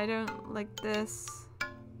red. I don't like this.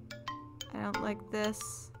 I don't like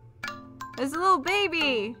this. There's a little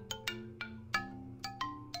baby!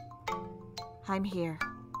 I'm here.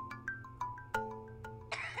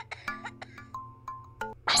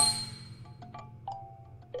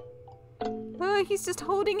 Oh, he's just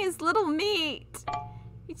holding his little meat.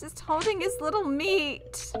 He's just holding his little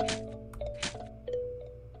meat.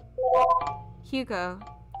 Hugo,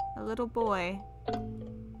 a little boy.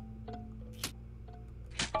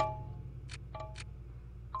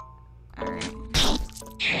 Alright.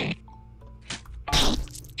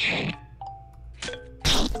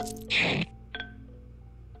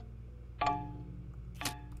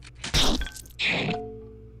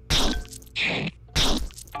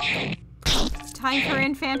 It's time for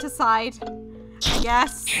infanticide, I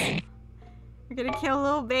guess. We're gonna kill a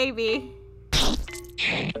little baby.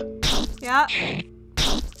 Yeah.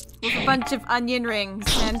 With a bunch of onion rings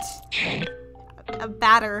and a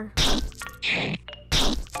batter.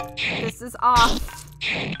 This is off.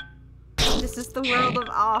 This is the world of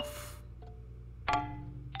off.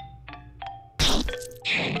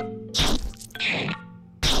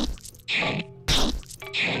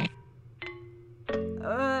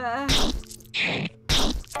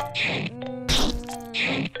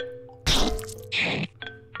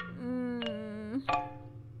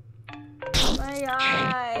 My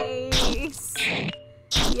eyes.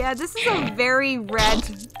 Yeah, this is a very red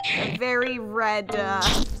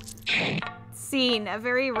scene. A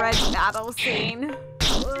very red battle scene.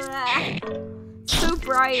 So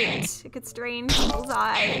bright. It could strain people's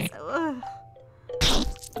eyes.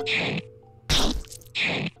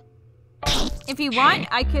 If you want,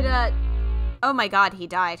 I could, oh my god, he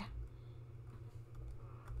died.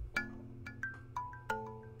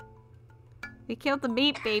 We killed the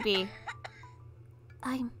meat baby.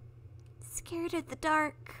 I'm scared of the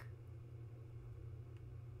dark.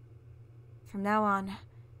 From now on,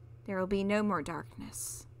 there will be no more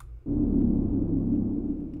darkness.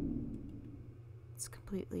 It's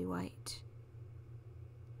completely white.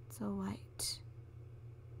 It's all white.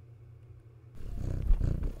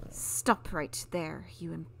 Stop right there,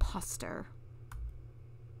 you imposter.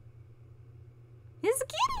 It's a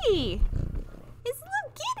kitty! It's a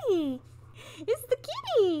little kitty! It's the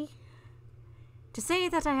kitty! To say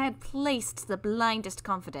that I had placed the blindest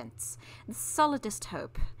confidence, the solidest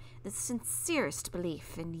hope, the sincerest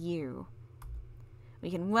belief in you,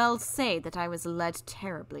 we can well say that I was led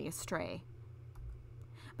terribly astray.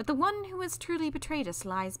 But the one who has truly betrayed us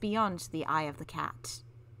lies beyond the eye of the cat.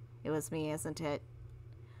 It was me, isn't it?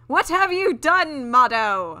 What have you done,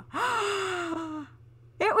 Mado?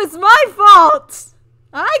 It was my fault!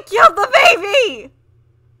 I killed the baby!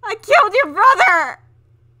 I killed your brother!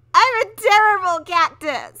 I'm a terrible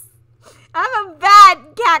cactus! I'm a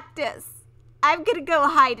bad cactus! I'm gonna go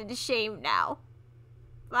hide in shame now.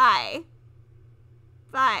 Bye.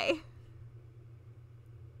 Bye.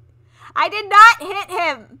 I did not hit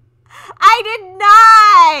him! I did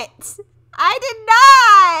not! I did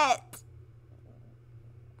not!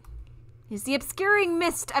 Is the obscuring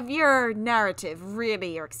mist of your narrative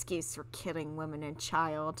really your excuse for killing women and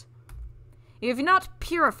child? You have not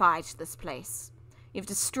purified this place. You've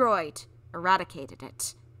destroyed, eradicated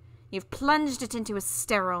it. You've plunged it into a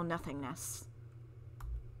sterile nothingness.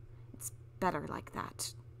 It's better like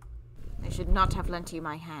that. I should not have lent you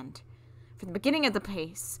my hand. From the beginning of the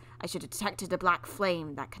place, I should have detected a black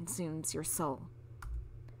flame that consumes your soul.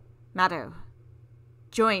 Mado,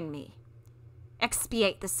 join me.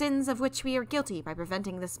 Expiate the sins of which we are guilty by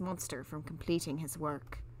preventing this monster from completing his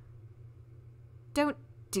work. Don't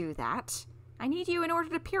do that. I need you in order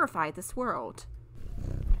to purify this world.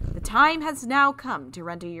 The time has now come to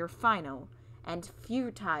render your final and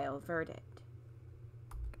futile verdict.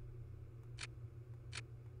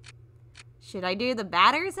 Should I do the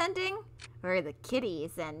batter's ending or the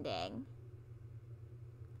kitty's ending?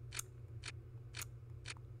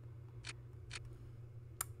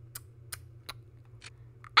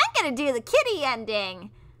 I'm gonna do the kitty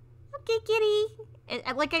ending. Okay, kitty.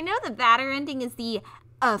 Like, I know the batter ending is the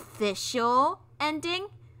official ending,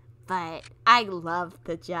 but I love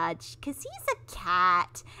the judge because he's a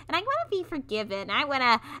cat, and I want to be forgiven. I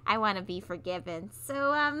wanna be forgiven.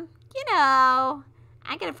 So, you know,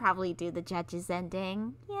 I'm gonna probably do the judge's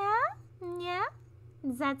ending. Yeah? Yeah?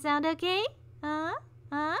 Does that sound okay? Huh?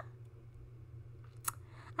 Alright,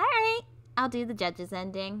 I'll do the judge's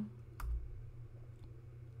ending.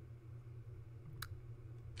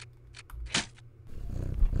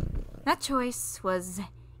 That choice was,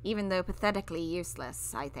 even though pathetically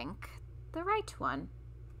useless, I think, the right one.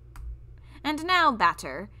 And now,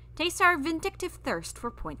 Batter, taste our vindictive thirst for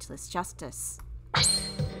pointless justice.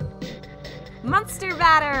 Monster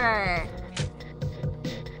Batter!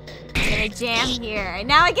 I'm gonna jam here, and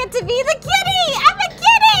now I get to be the kitty! I'm a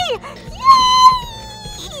kitty!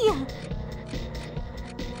 Yay!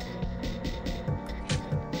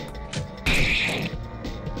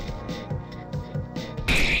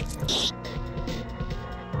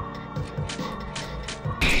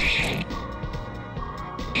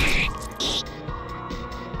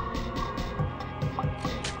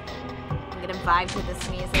 I'm gonna vibe to this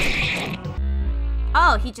music.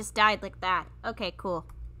 Oh, he just died like that. Okay, cool.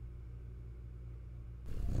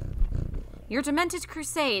 Your demented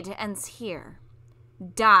crusade ends here.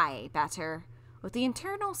 Die, Batter, with the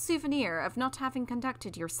eternal souvenir of not having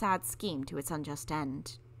conducted your sad scheme to its unjust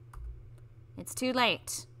end. It's too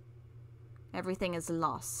late. Everything is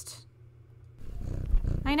lost.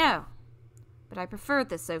 I know, but I preferred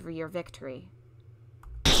this over your victory.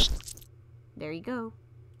 There you go.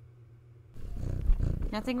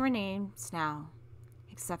 Nothing remains now,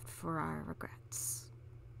 except for our regrets.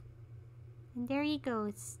 And there he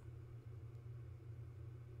goes.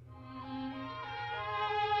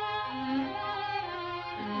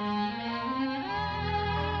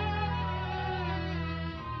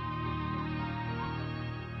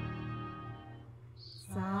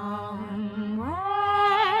 Somewhere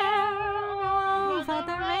over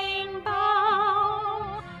the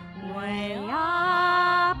rainbow, way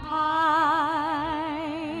up high,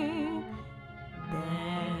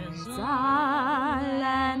 there's a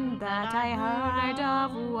land that I heard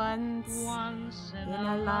of once in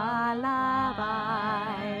a lullaby.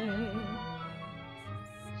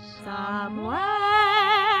 Somewhere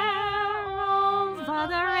over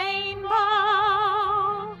the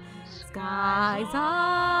rainbow, skies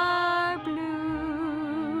are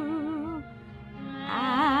blue,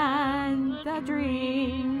 and the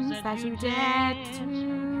dreams that you dared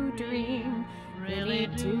to dream really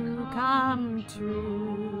do come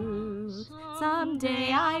true.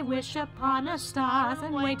 Someday I wish upon the stars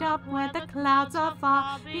and wait up where the clouds are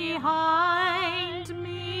far behind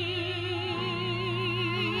me,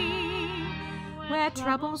 where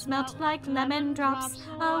troubles melt like lemon drops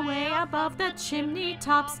away above the chimney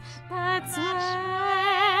tops. That's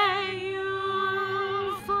where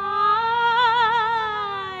you'll find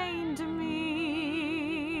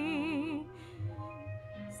me.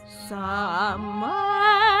 Somewhere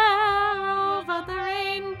over the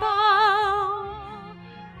rainbow,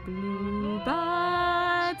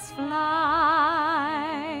 bluebirds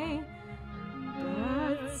fly.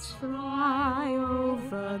 Birds fly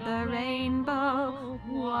over the rainbow.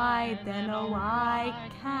 Why then, oh, why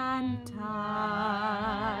can't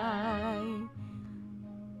I?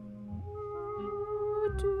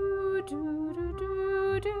 Do, do, do,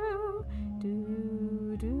 do, do, do,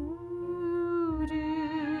 do, do, do, do, do,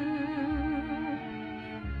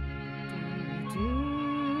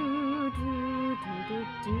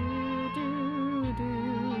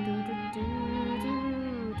 do,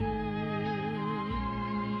 do.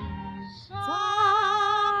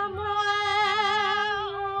 Somewhere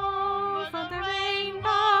over the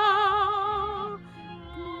rainbow,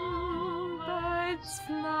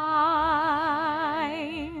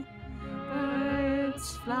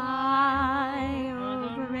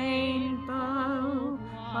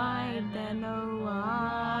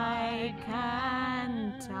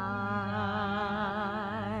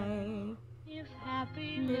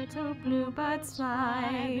 Let's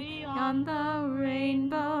fly beyond the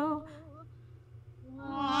rainbow.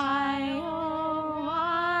 Why, oh,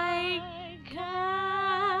 why can't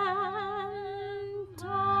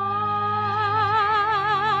I?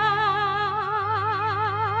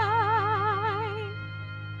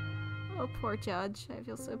 Oh, poor Judge. I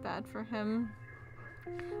feel so bad for him.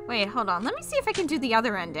 Wait, hold on. Let me see if I can do the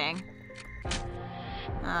other ending.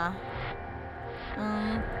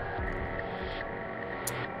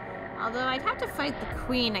 Although I'd have to fight the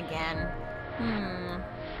queen again.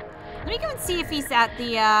 Let me go and see if he's at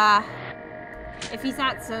the, if he's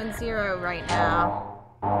at Zone 0 right now.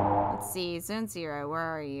 Let's see, Zone 0, where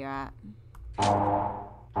are you at?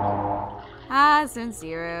 Ah, Zone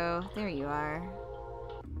 0. There you are.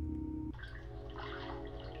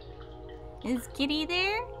 Is Kitty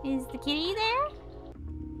there? Is the kitty there?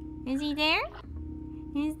 Is he there?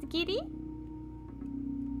 Is the kitty?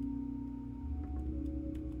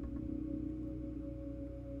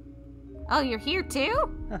 Oh, you're here too?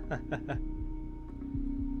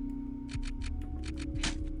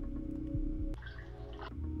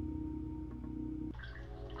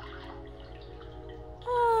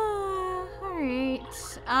 Alright.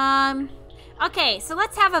 Okay, so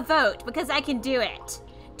let's have a vote because I can do it.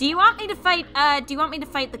 Do you want me to fight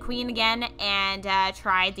the queen again and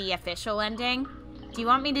try the official ending? Do you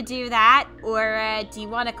want me to do that, or do you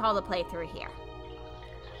want to call the playthrough here?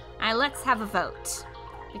 Alright, let's have a vote.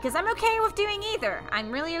 Because I'm okay with doing either. I'm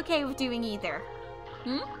really okay with doing either.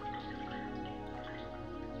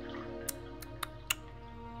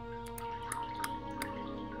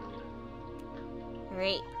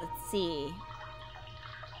 Alright, let's see.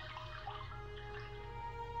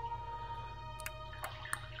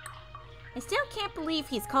 I still can't believe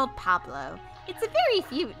he's called Pablo. It's a very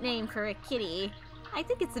cute name for a kitty. I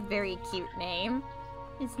think it's a very cute name.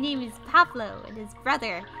 His name is Pablo, and his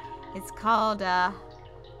brother is called, I'm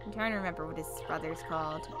trying to remember what his brother's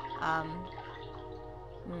called.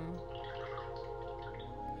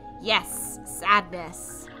 Yes,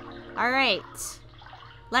 Sadness. Alright.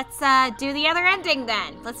 Let's, do the other ending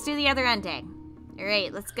then. Let's do the other ending.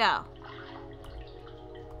 Alright, let's go.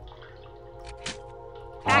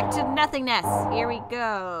 Back to nothingness. Here we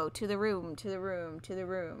go. To the room, to the room, to the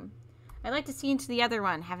room. I'd like to see into the other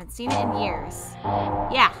one. Haven't seen it in years.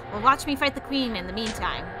 Yeah, well, watch me fight the queen in the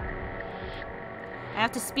meantime. I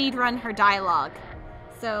have to speed run her dialogue.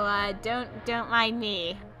 So, don't mind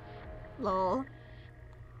me. Lol.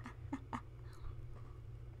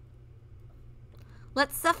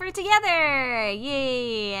 Let's suffer together!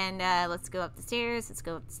 Yay! And let's go up the stairs, let's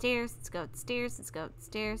go up the stairs, let's go up the stairs, let's go up the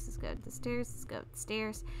stairs, let's go up the stairs, let's go up the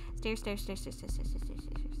stairs. Stairs, stairs, stairs, stairs, stairs, stairs, stairs, stairs,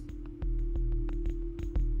 stairs.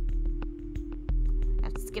 I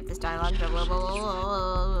have to skip this dialogue.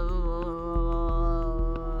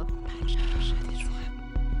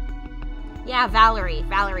 Yeah, Valerie.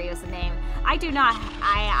 Valerie was the name. I do not.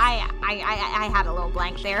 I had a little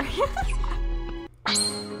blank there.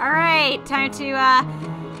 All right, time to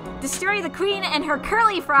destroy the queen and her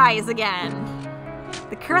curly fries again.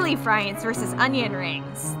 The curly fries versus onion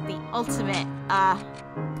rings. The ultimate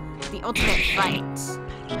fight.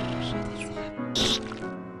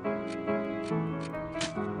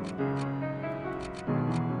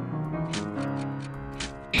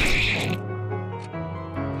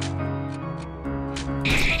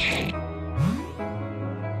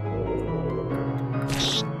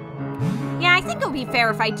 I think it'll be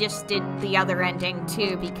fair if I just did the other ending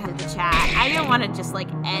too because of the chat. I don't want to just like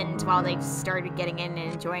end while they started getting in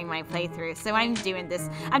and enjoying my playthrough. So I'm doing this.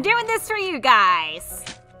 I'm doing this for you guys.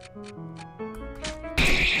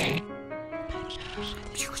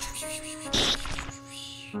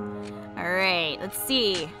 All right, let's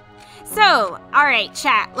see. So, all right,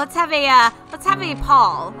 chat. Let's have a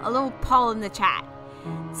poll, a little poll in the chat.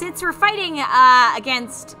 Since we're fighting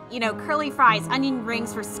against, you know, curly fries, onion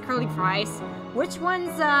rings versus curly fries, which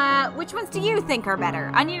ones do you think are better?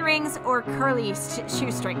 Onion rings or curly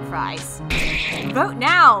shoestring fries? Vote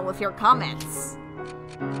now with your comments.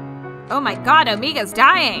 Oh my god, Omega's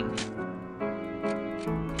dying!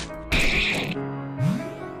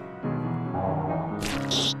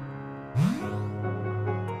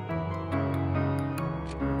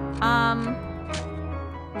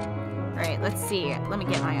 Alright, let's see. Let me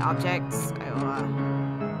get my objects.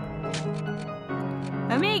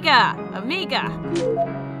 Omega! Omega!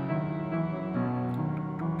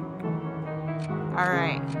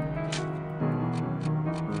 Alright.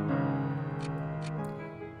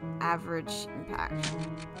 Average impact.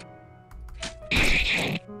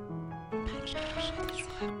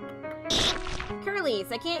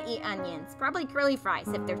 curlies. I can't eat onions. Probably curly fries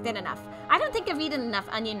if they're thin enough. I don't think I've eaten enough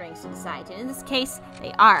onion rings to decide, and in this case,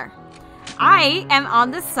 they are. I am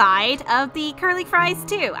on the side of the curly fries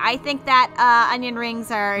too. I think that onion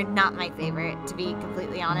rings are not my favorite, to be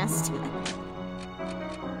completely honest.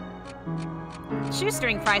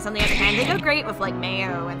 Shoestring fries, on the other hand, they go great with like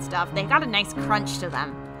mayo and stuff. They got a nice crunch to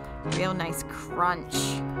them. Real nice crunch.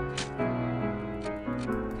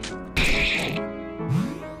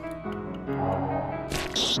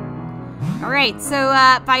 Alright, so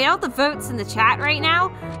by all the votes in the chat right now,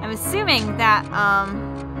 I'm assuming that,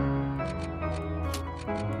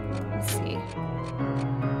 let's see.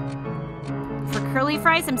 For curly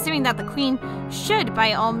fries, I'm assuming that the queen should,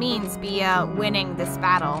 by all means, be winning this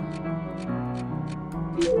battle.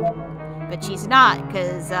 But she's not,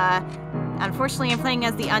 because unfortunately I'm playing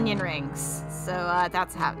as the onion rings, so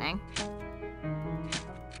that's happening.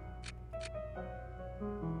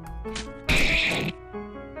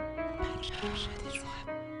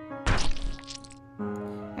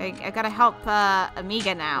 I gotta help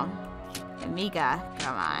Amiga now. Amiga,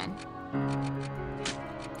 come on.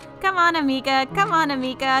 Come on, Amiga, come on,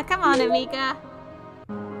 Amiga, come on, Amiga.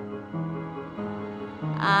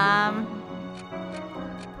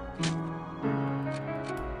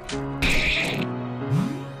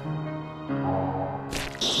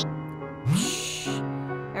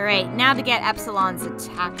 Alright, now to get Epsilon's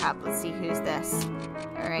attack up. Let's see who's this.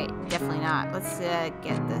 Alright, definitely not. Let's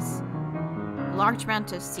get this. Large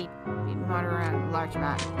amount of seed. Large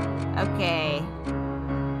amount. Okay.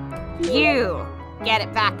 You! Get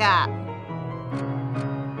it back up.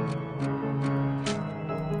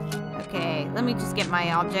 Okay, let me just get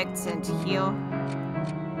my objects and to heal.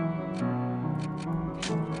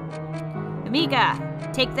 Amiga,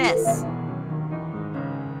 take this.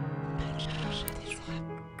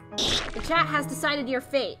 The chat has decided your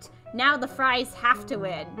fate. Now the fries have to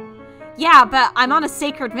win. Yeah, but I'm on a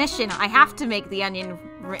sacred mission. I have to make the onion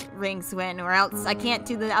rings win, or else I can't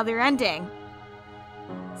do the other ending.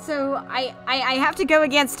 So I have to go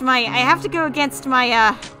against my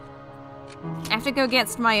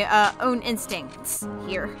own instincts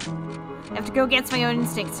here. I have to go against my own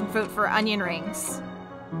instincts and vote for onion rings.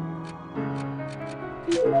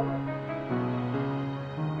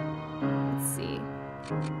 Let's see.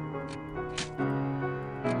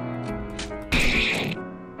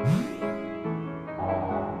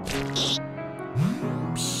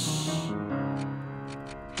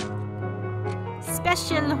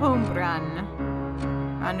 Special home run.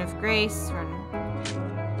 Run of grace. Run.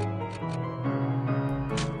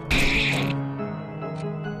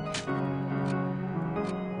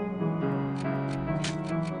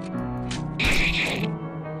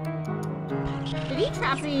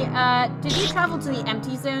 Did you travel to the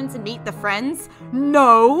empty zones and meet the friends?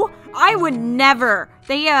 No, I would never.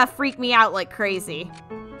 They freak me out like crazy.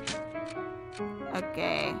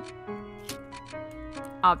 Okay.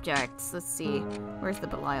 Objects. Let's see. Where's the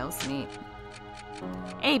Belial's meat?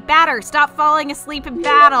 Hey, Batter, stop falling asleep in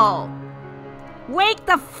battle. Wake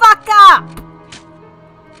the fuck up!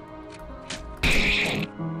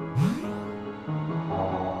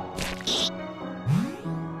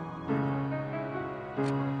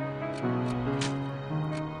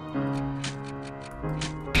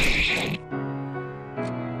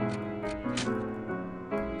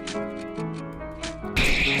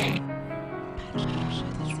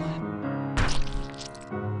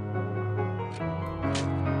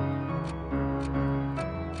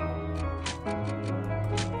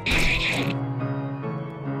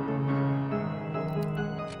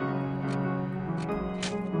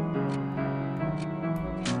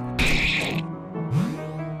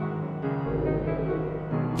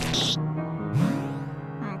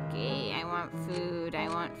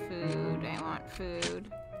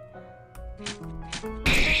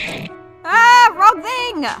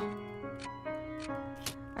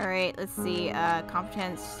 Alright, let's see.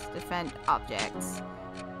 Competence, defend objects.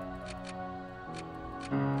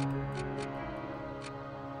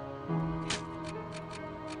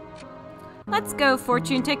 Let's go,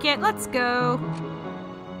 fortune ticket. Let's go.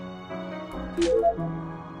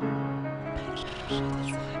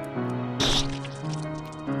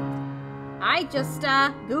 I just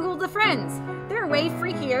Googled the friends. They're way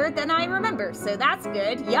freakier than I remember, so that's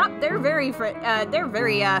good. Yup, they're very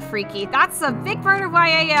freaky. That's a big part of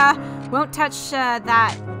why I won't touch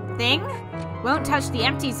that thing. Won't touch the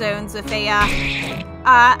empty zones with a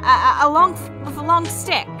long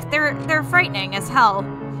stick. They're frightening as hell,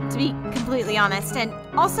 to be completely honest. And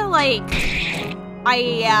also, like,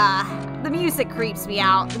 the music creeps me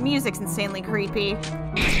out. The music's insanely creepy.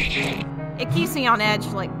 It keeps me on edge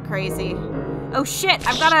like crazy. Oh shit,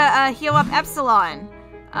 I've gotta heal up Epsilon.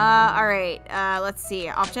 Alright, let's see.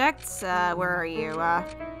 Objects, where are you?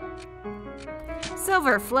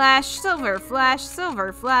 Silver flesh, silver flesh,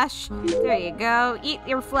 silver flesh. There you go. Eat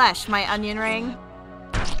your flesh, my onion ring.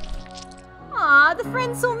 Aw, the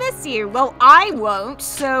friends will miss you. Well, I won't,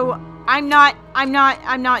 so I'm not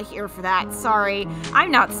here for that. Sorry. I'm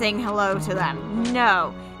not saying hello to them.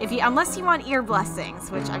 No. Unless you want ear blessings,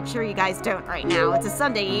 which I'm sure you guys don't right now. It's a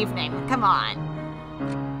Sunday evening. Come on.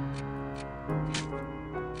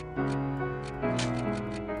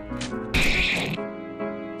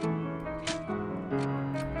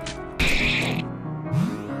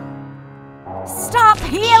 Stop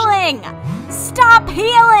healing! Stop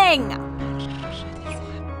healing!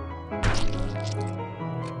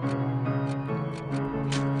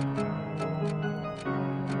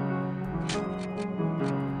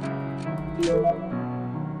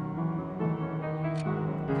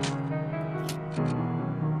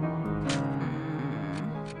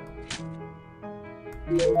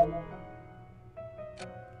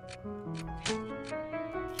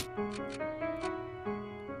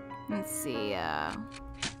 Let's see,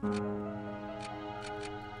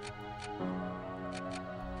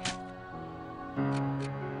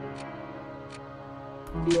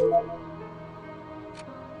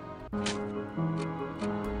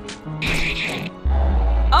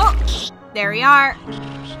 Oh! There we are.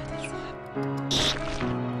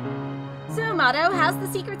 So, Mado, how's the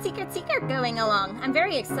secret going along? I'm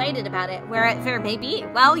very excited about it. Where it may be?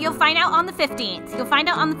 Well, you'll find out on the 15th. You'll find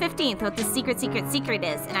out on the 15th what the secret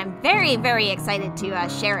is, and I'm very, very excited to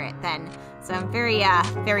share it then. So I'm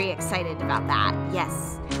very excited about that.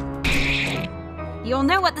 Yes. You'll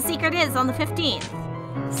know what the secret is on the 15th.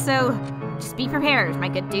 So, just be prepared, my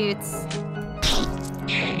good dudes.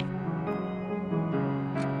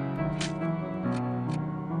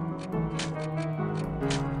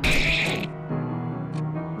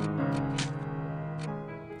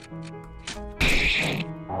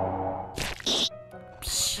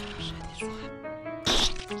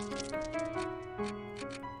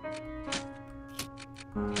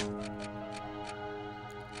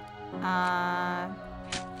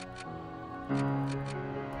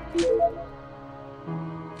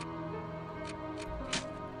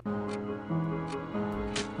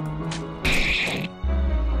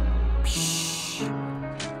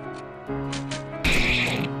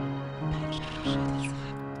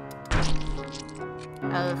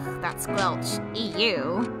 Ugh, that squelch.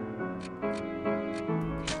 EU.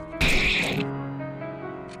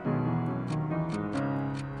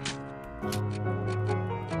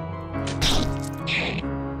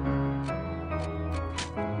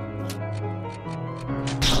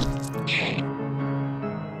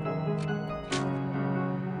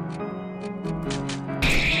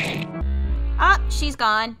 She's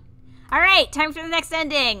gone. Alright, time for the next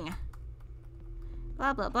ending.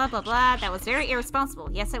 Blah, blah, blah, blah, blah. That was very irresponsible.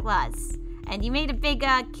 Yes, it was. And you made a big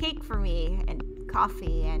cake for me, and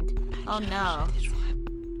coffee, and oh no.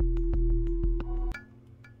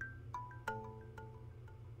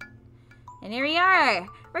 And here we are.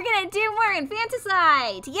 We're gonna do more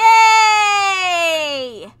infanticide.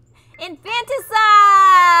 Yay!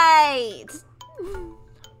 Infanticide!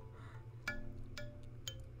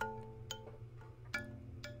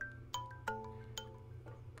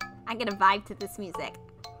 I'm gonna vibe to this music.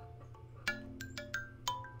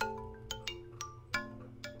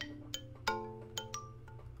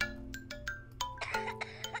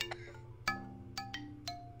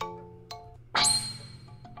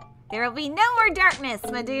 There will be no more darkness,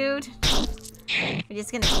 my dude. We're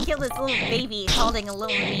just gonna kill this little baby holding a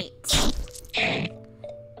little meat.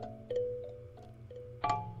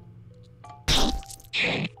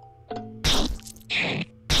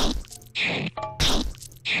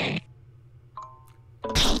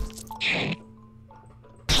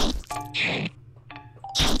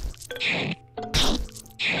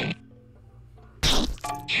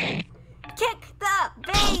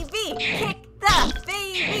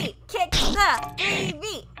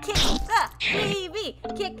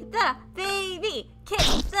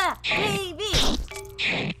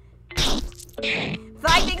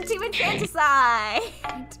 Vibing to infanticide!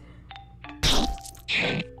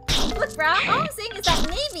 Look, bro, all I'm saying is that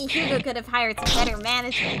maybe Hugo could have hired some better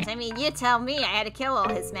management. I mean, you tell me, I had to kill all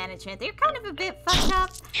his management. They're kind of a bit fucked up.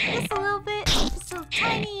 Just a little bit. Just a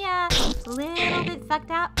tiny, little bit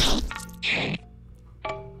fucked up.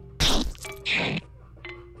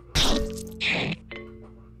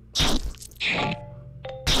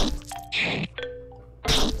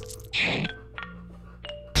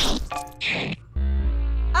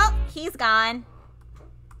 Oh, he's gone.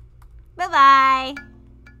 Bye-bye.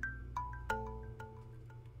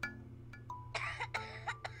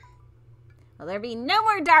 Well, there'll be no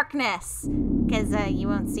more darkness, because you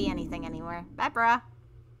won't see anything anymore. Bye, brah.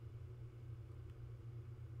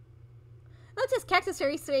 Notice Cactus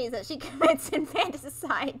Fairy sways that she commits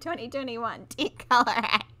infanticide 2021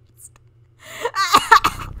 decolorized.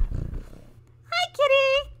 Hi,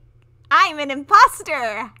 kitty. I'm an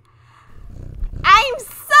imposter. I'm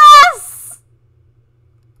sus.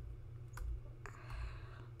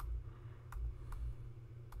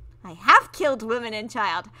 I have killed woman and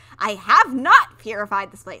child. I have not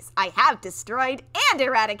purified this place. I have destroyed and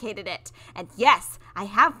eradicated it. And yes, I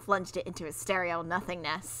have plunged it into a stereo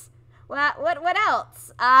nothingness. What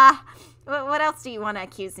else? What else do you want to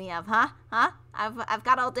accuse me of, huh? I've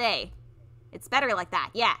got all day. It's better like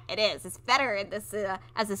that. Yeah, it is. It's better in this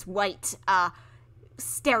as this white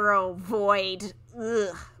sterile void,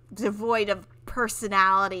 devoid of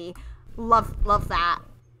personality. Love that.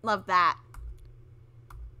 Love that.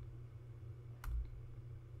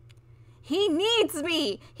 He needs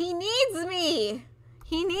me. He needs me.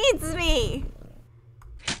 He needs me.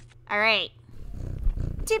 All right.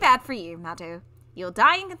 Too bad for you, Mado. You'll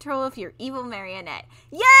die in control of your evil marionette.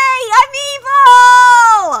 Yay! I'm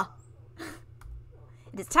evil!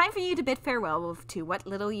 It is time for you to bid farewell to what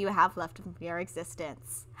little you have left of your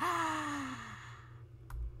existence.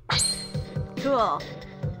 Cool.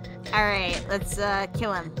 Alright, let's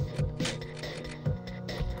kill him.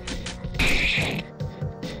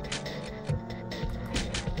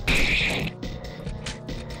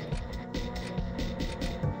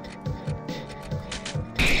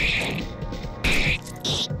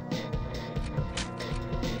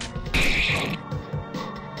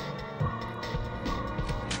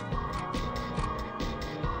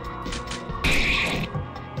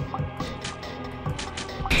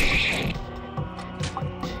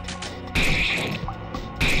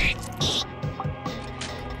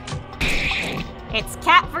 It's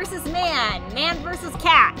cat versus man. Man versus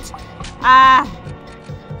cat.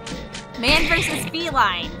 Man versus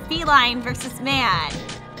feline. Feline versus man.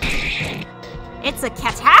 It's a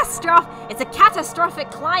catastrophe. It's a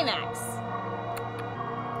catastrophic climax.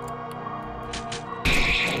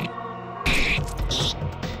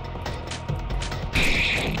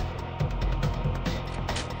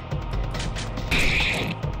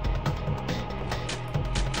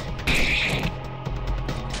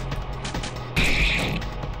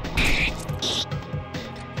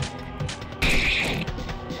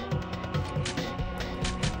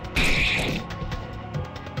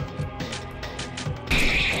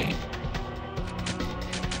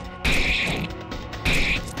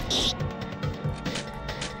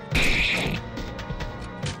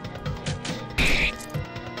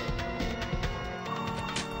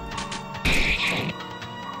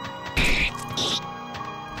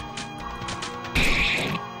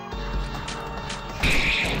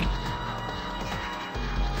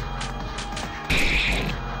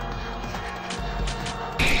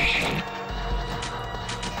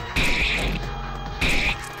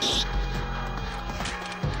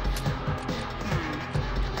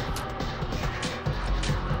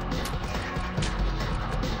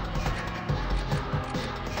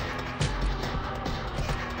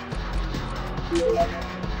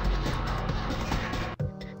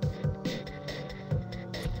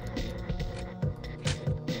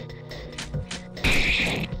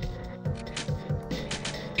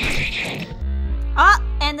 Oh,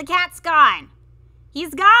 and the cat's gone.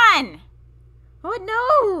 He's gone. Oh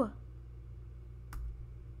no.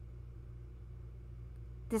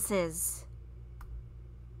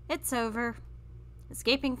 It's over.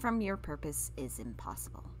 Escaping from your purpose is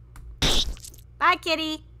impossible. Bye,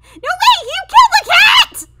 kitty. No, wait! You killed the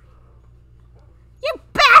cat! You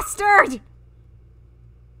bastard!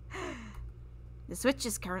 The switch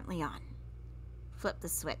is currently on. Flip the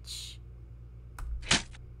switch.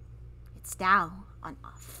 It's now on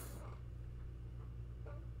off.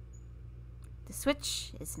 The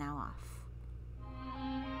switch is now off.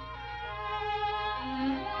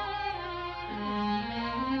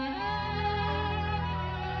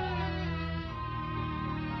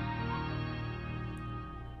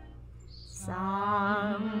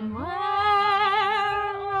 Somewhere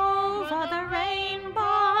over the rainbow,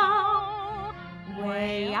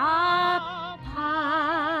 way up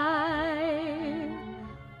high,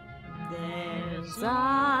 there's a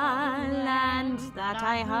land that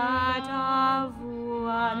I heard of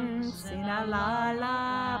once in a lullaby.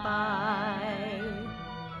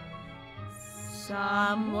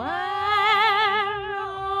 Somewhere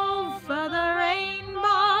over the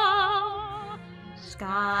rainbow,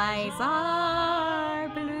 skies are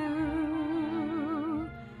blue,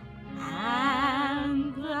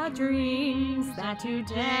 dreams that you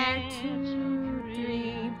dare to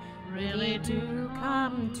dream really do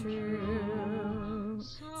come true.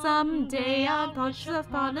 Someday I'll watch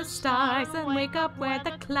upon the stars and wake up where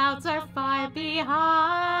the clouds are far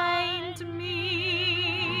behind me.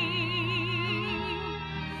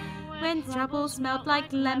 When troubles melt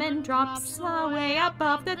like lemon drops away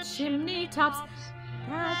above the chimney tops,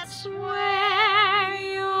 that's where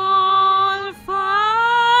you'll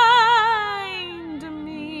find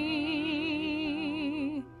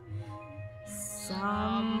me.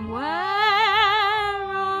 Somewhere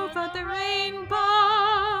over the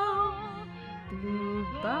rainbow,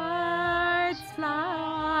 bluebirds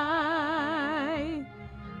fly.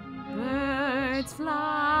 Birds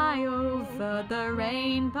fly over the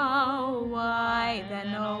rainbow. Why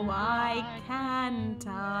then, oh, why can't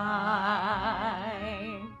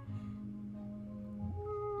I?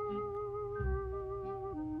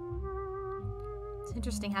 It's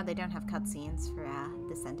interesting how they don't have cutscenes for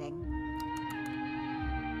this ending.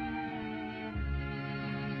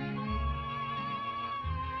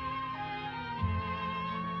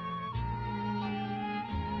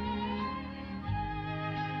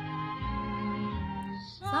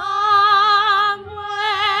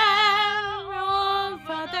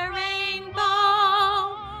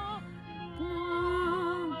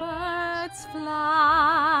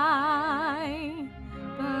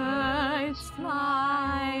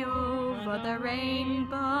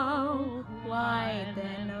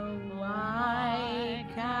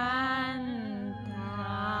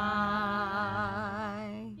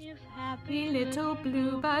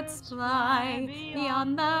 Bluebirds fly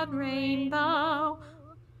beyond the rainbow.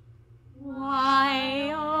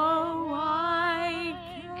 Why, oh, why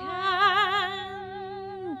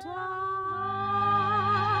can't I?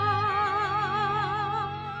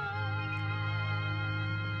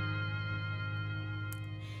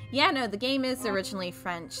 Yeah, no, the game is originally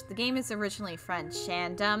French. The game is originally French,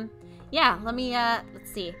 and, yeah,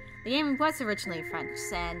 let's see. The game was originally French,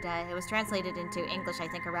 and it was translated into English, I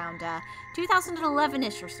think, around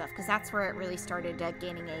 2011-ish or stuff, because that's where it really started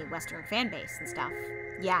gaining a Western fan base and stuff.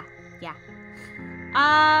 Yeah. And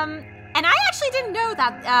I actually didn't know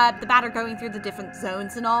that the batter going through the different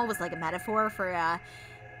zones and all was like a metaphor for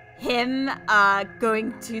him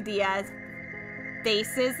going to the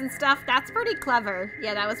bases and stuff. That's pretty clever.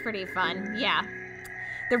 Yeah, that was pretty fun. Yeah.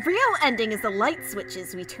 The real ending is the light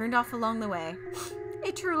switches we turned off along the way.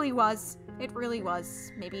 It truly was. It really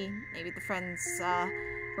was. Maybe the friends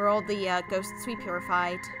were all the ghosts we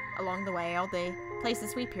purified along the way, all the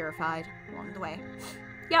places we purified along the way.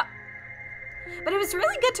 Yep. But it was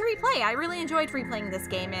really good to replay. I really enjoyed replaying this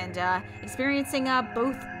game and experiencing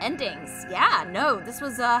both endings. Yeah, no, this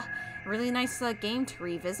was a really nice game to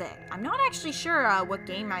revisit. I'm not actually sure what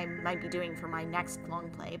game I might be doing for my next long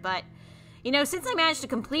play, but you know, since I managed to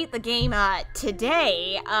complete the game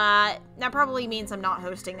today, that probably means I'm not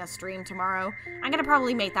hosting a stream tomorrow. I'm gonna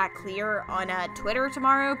probably make that clear on Twitter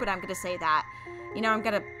tomorrow, but I'm gonna say that, you know, I'm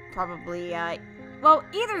gonna probably, well,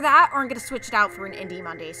 either that or I'm gonna switch it out for an Indie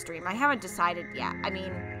Monday stream. I haven't decided yet. I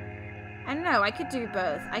mean, I don't know. I could do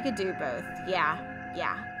both. Yeah.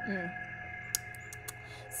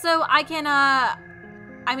 So I can,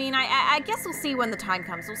 I mean, I guess we'll see when the time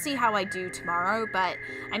comes. We'll see how I do tomorrow, but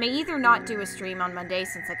I may either not do a stream on Monday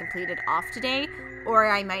since I completed off today, or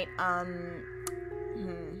I might, I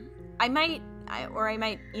might,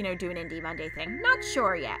 you know, do an Indie Monday thing. Not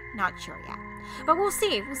sure yet. But we'll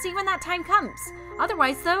see. We'll see when that time comes.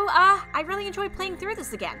 Otherwise, though, I really enjoyed playing through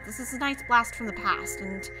this again. This is a nice blast from the past,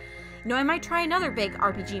 and, you know, I might try another big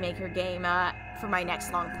RPG Maker game, for my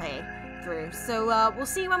next long play through. So, we'll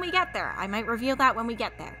see when we get there. I might reveal that when we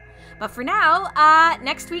get there. But for now,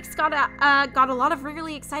 next week's got a lot of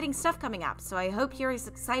really exciting stuff coming up, so I hope you're as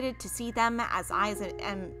excited to see them as I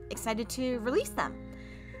am excited to release them.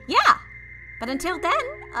 Yeah! But until then,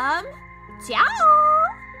 ciao!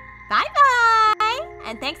 Bye-bye!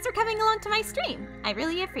 And thanks for coming along to my stream. I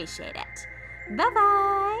really appreciate it.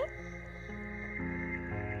 Bye-bye!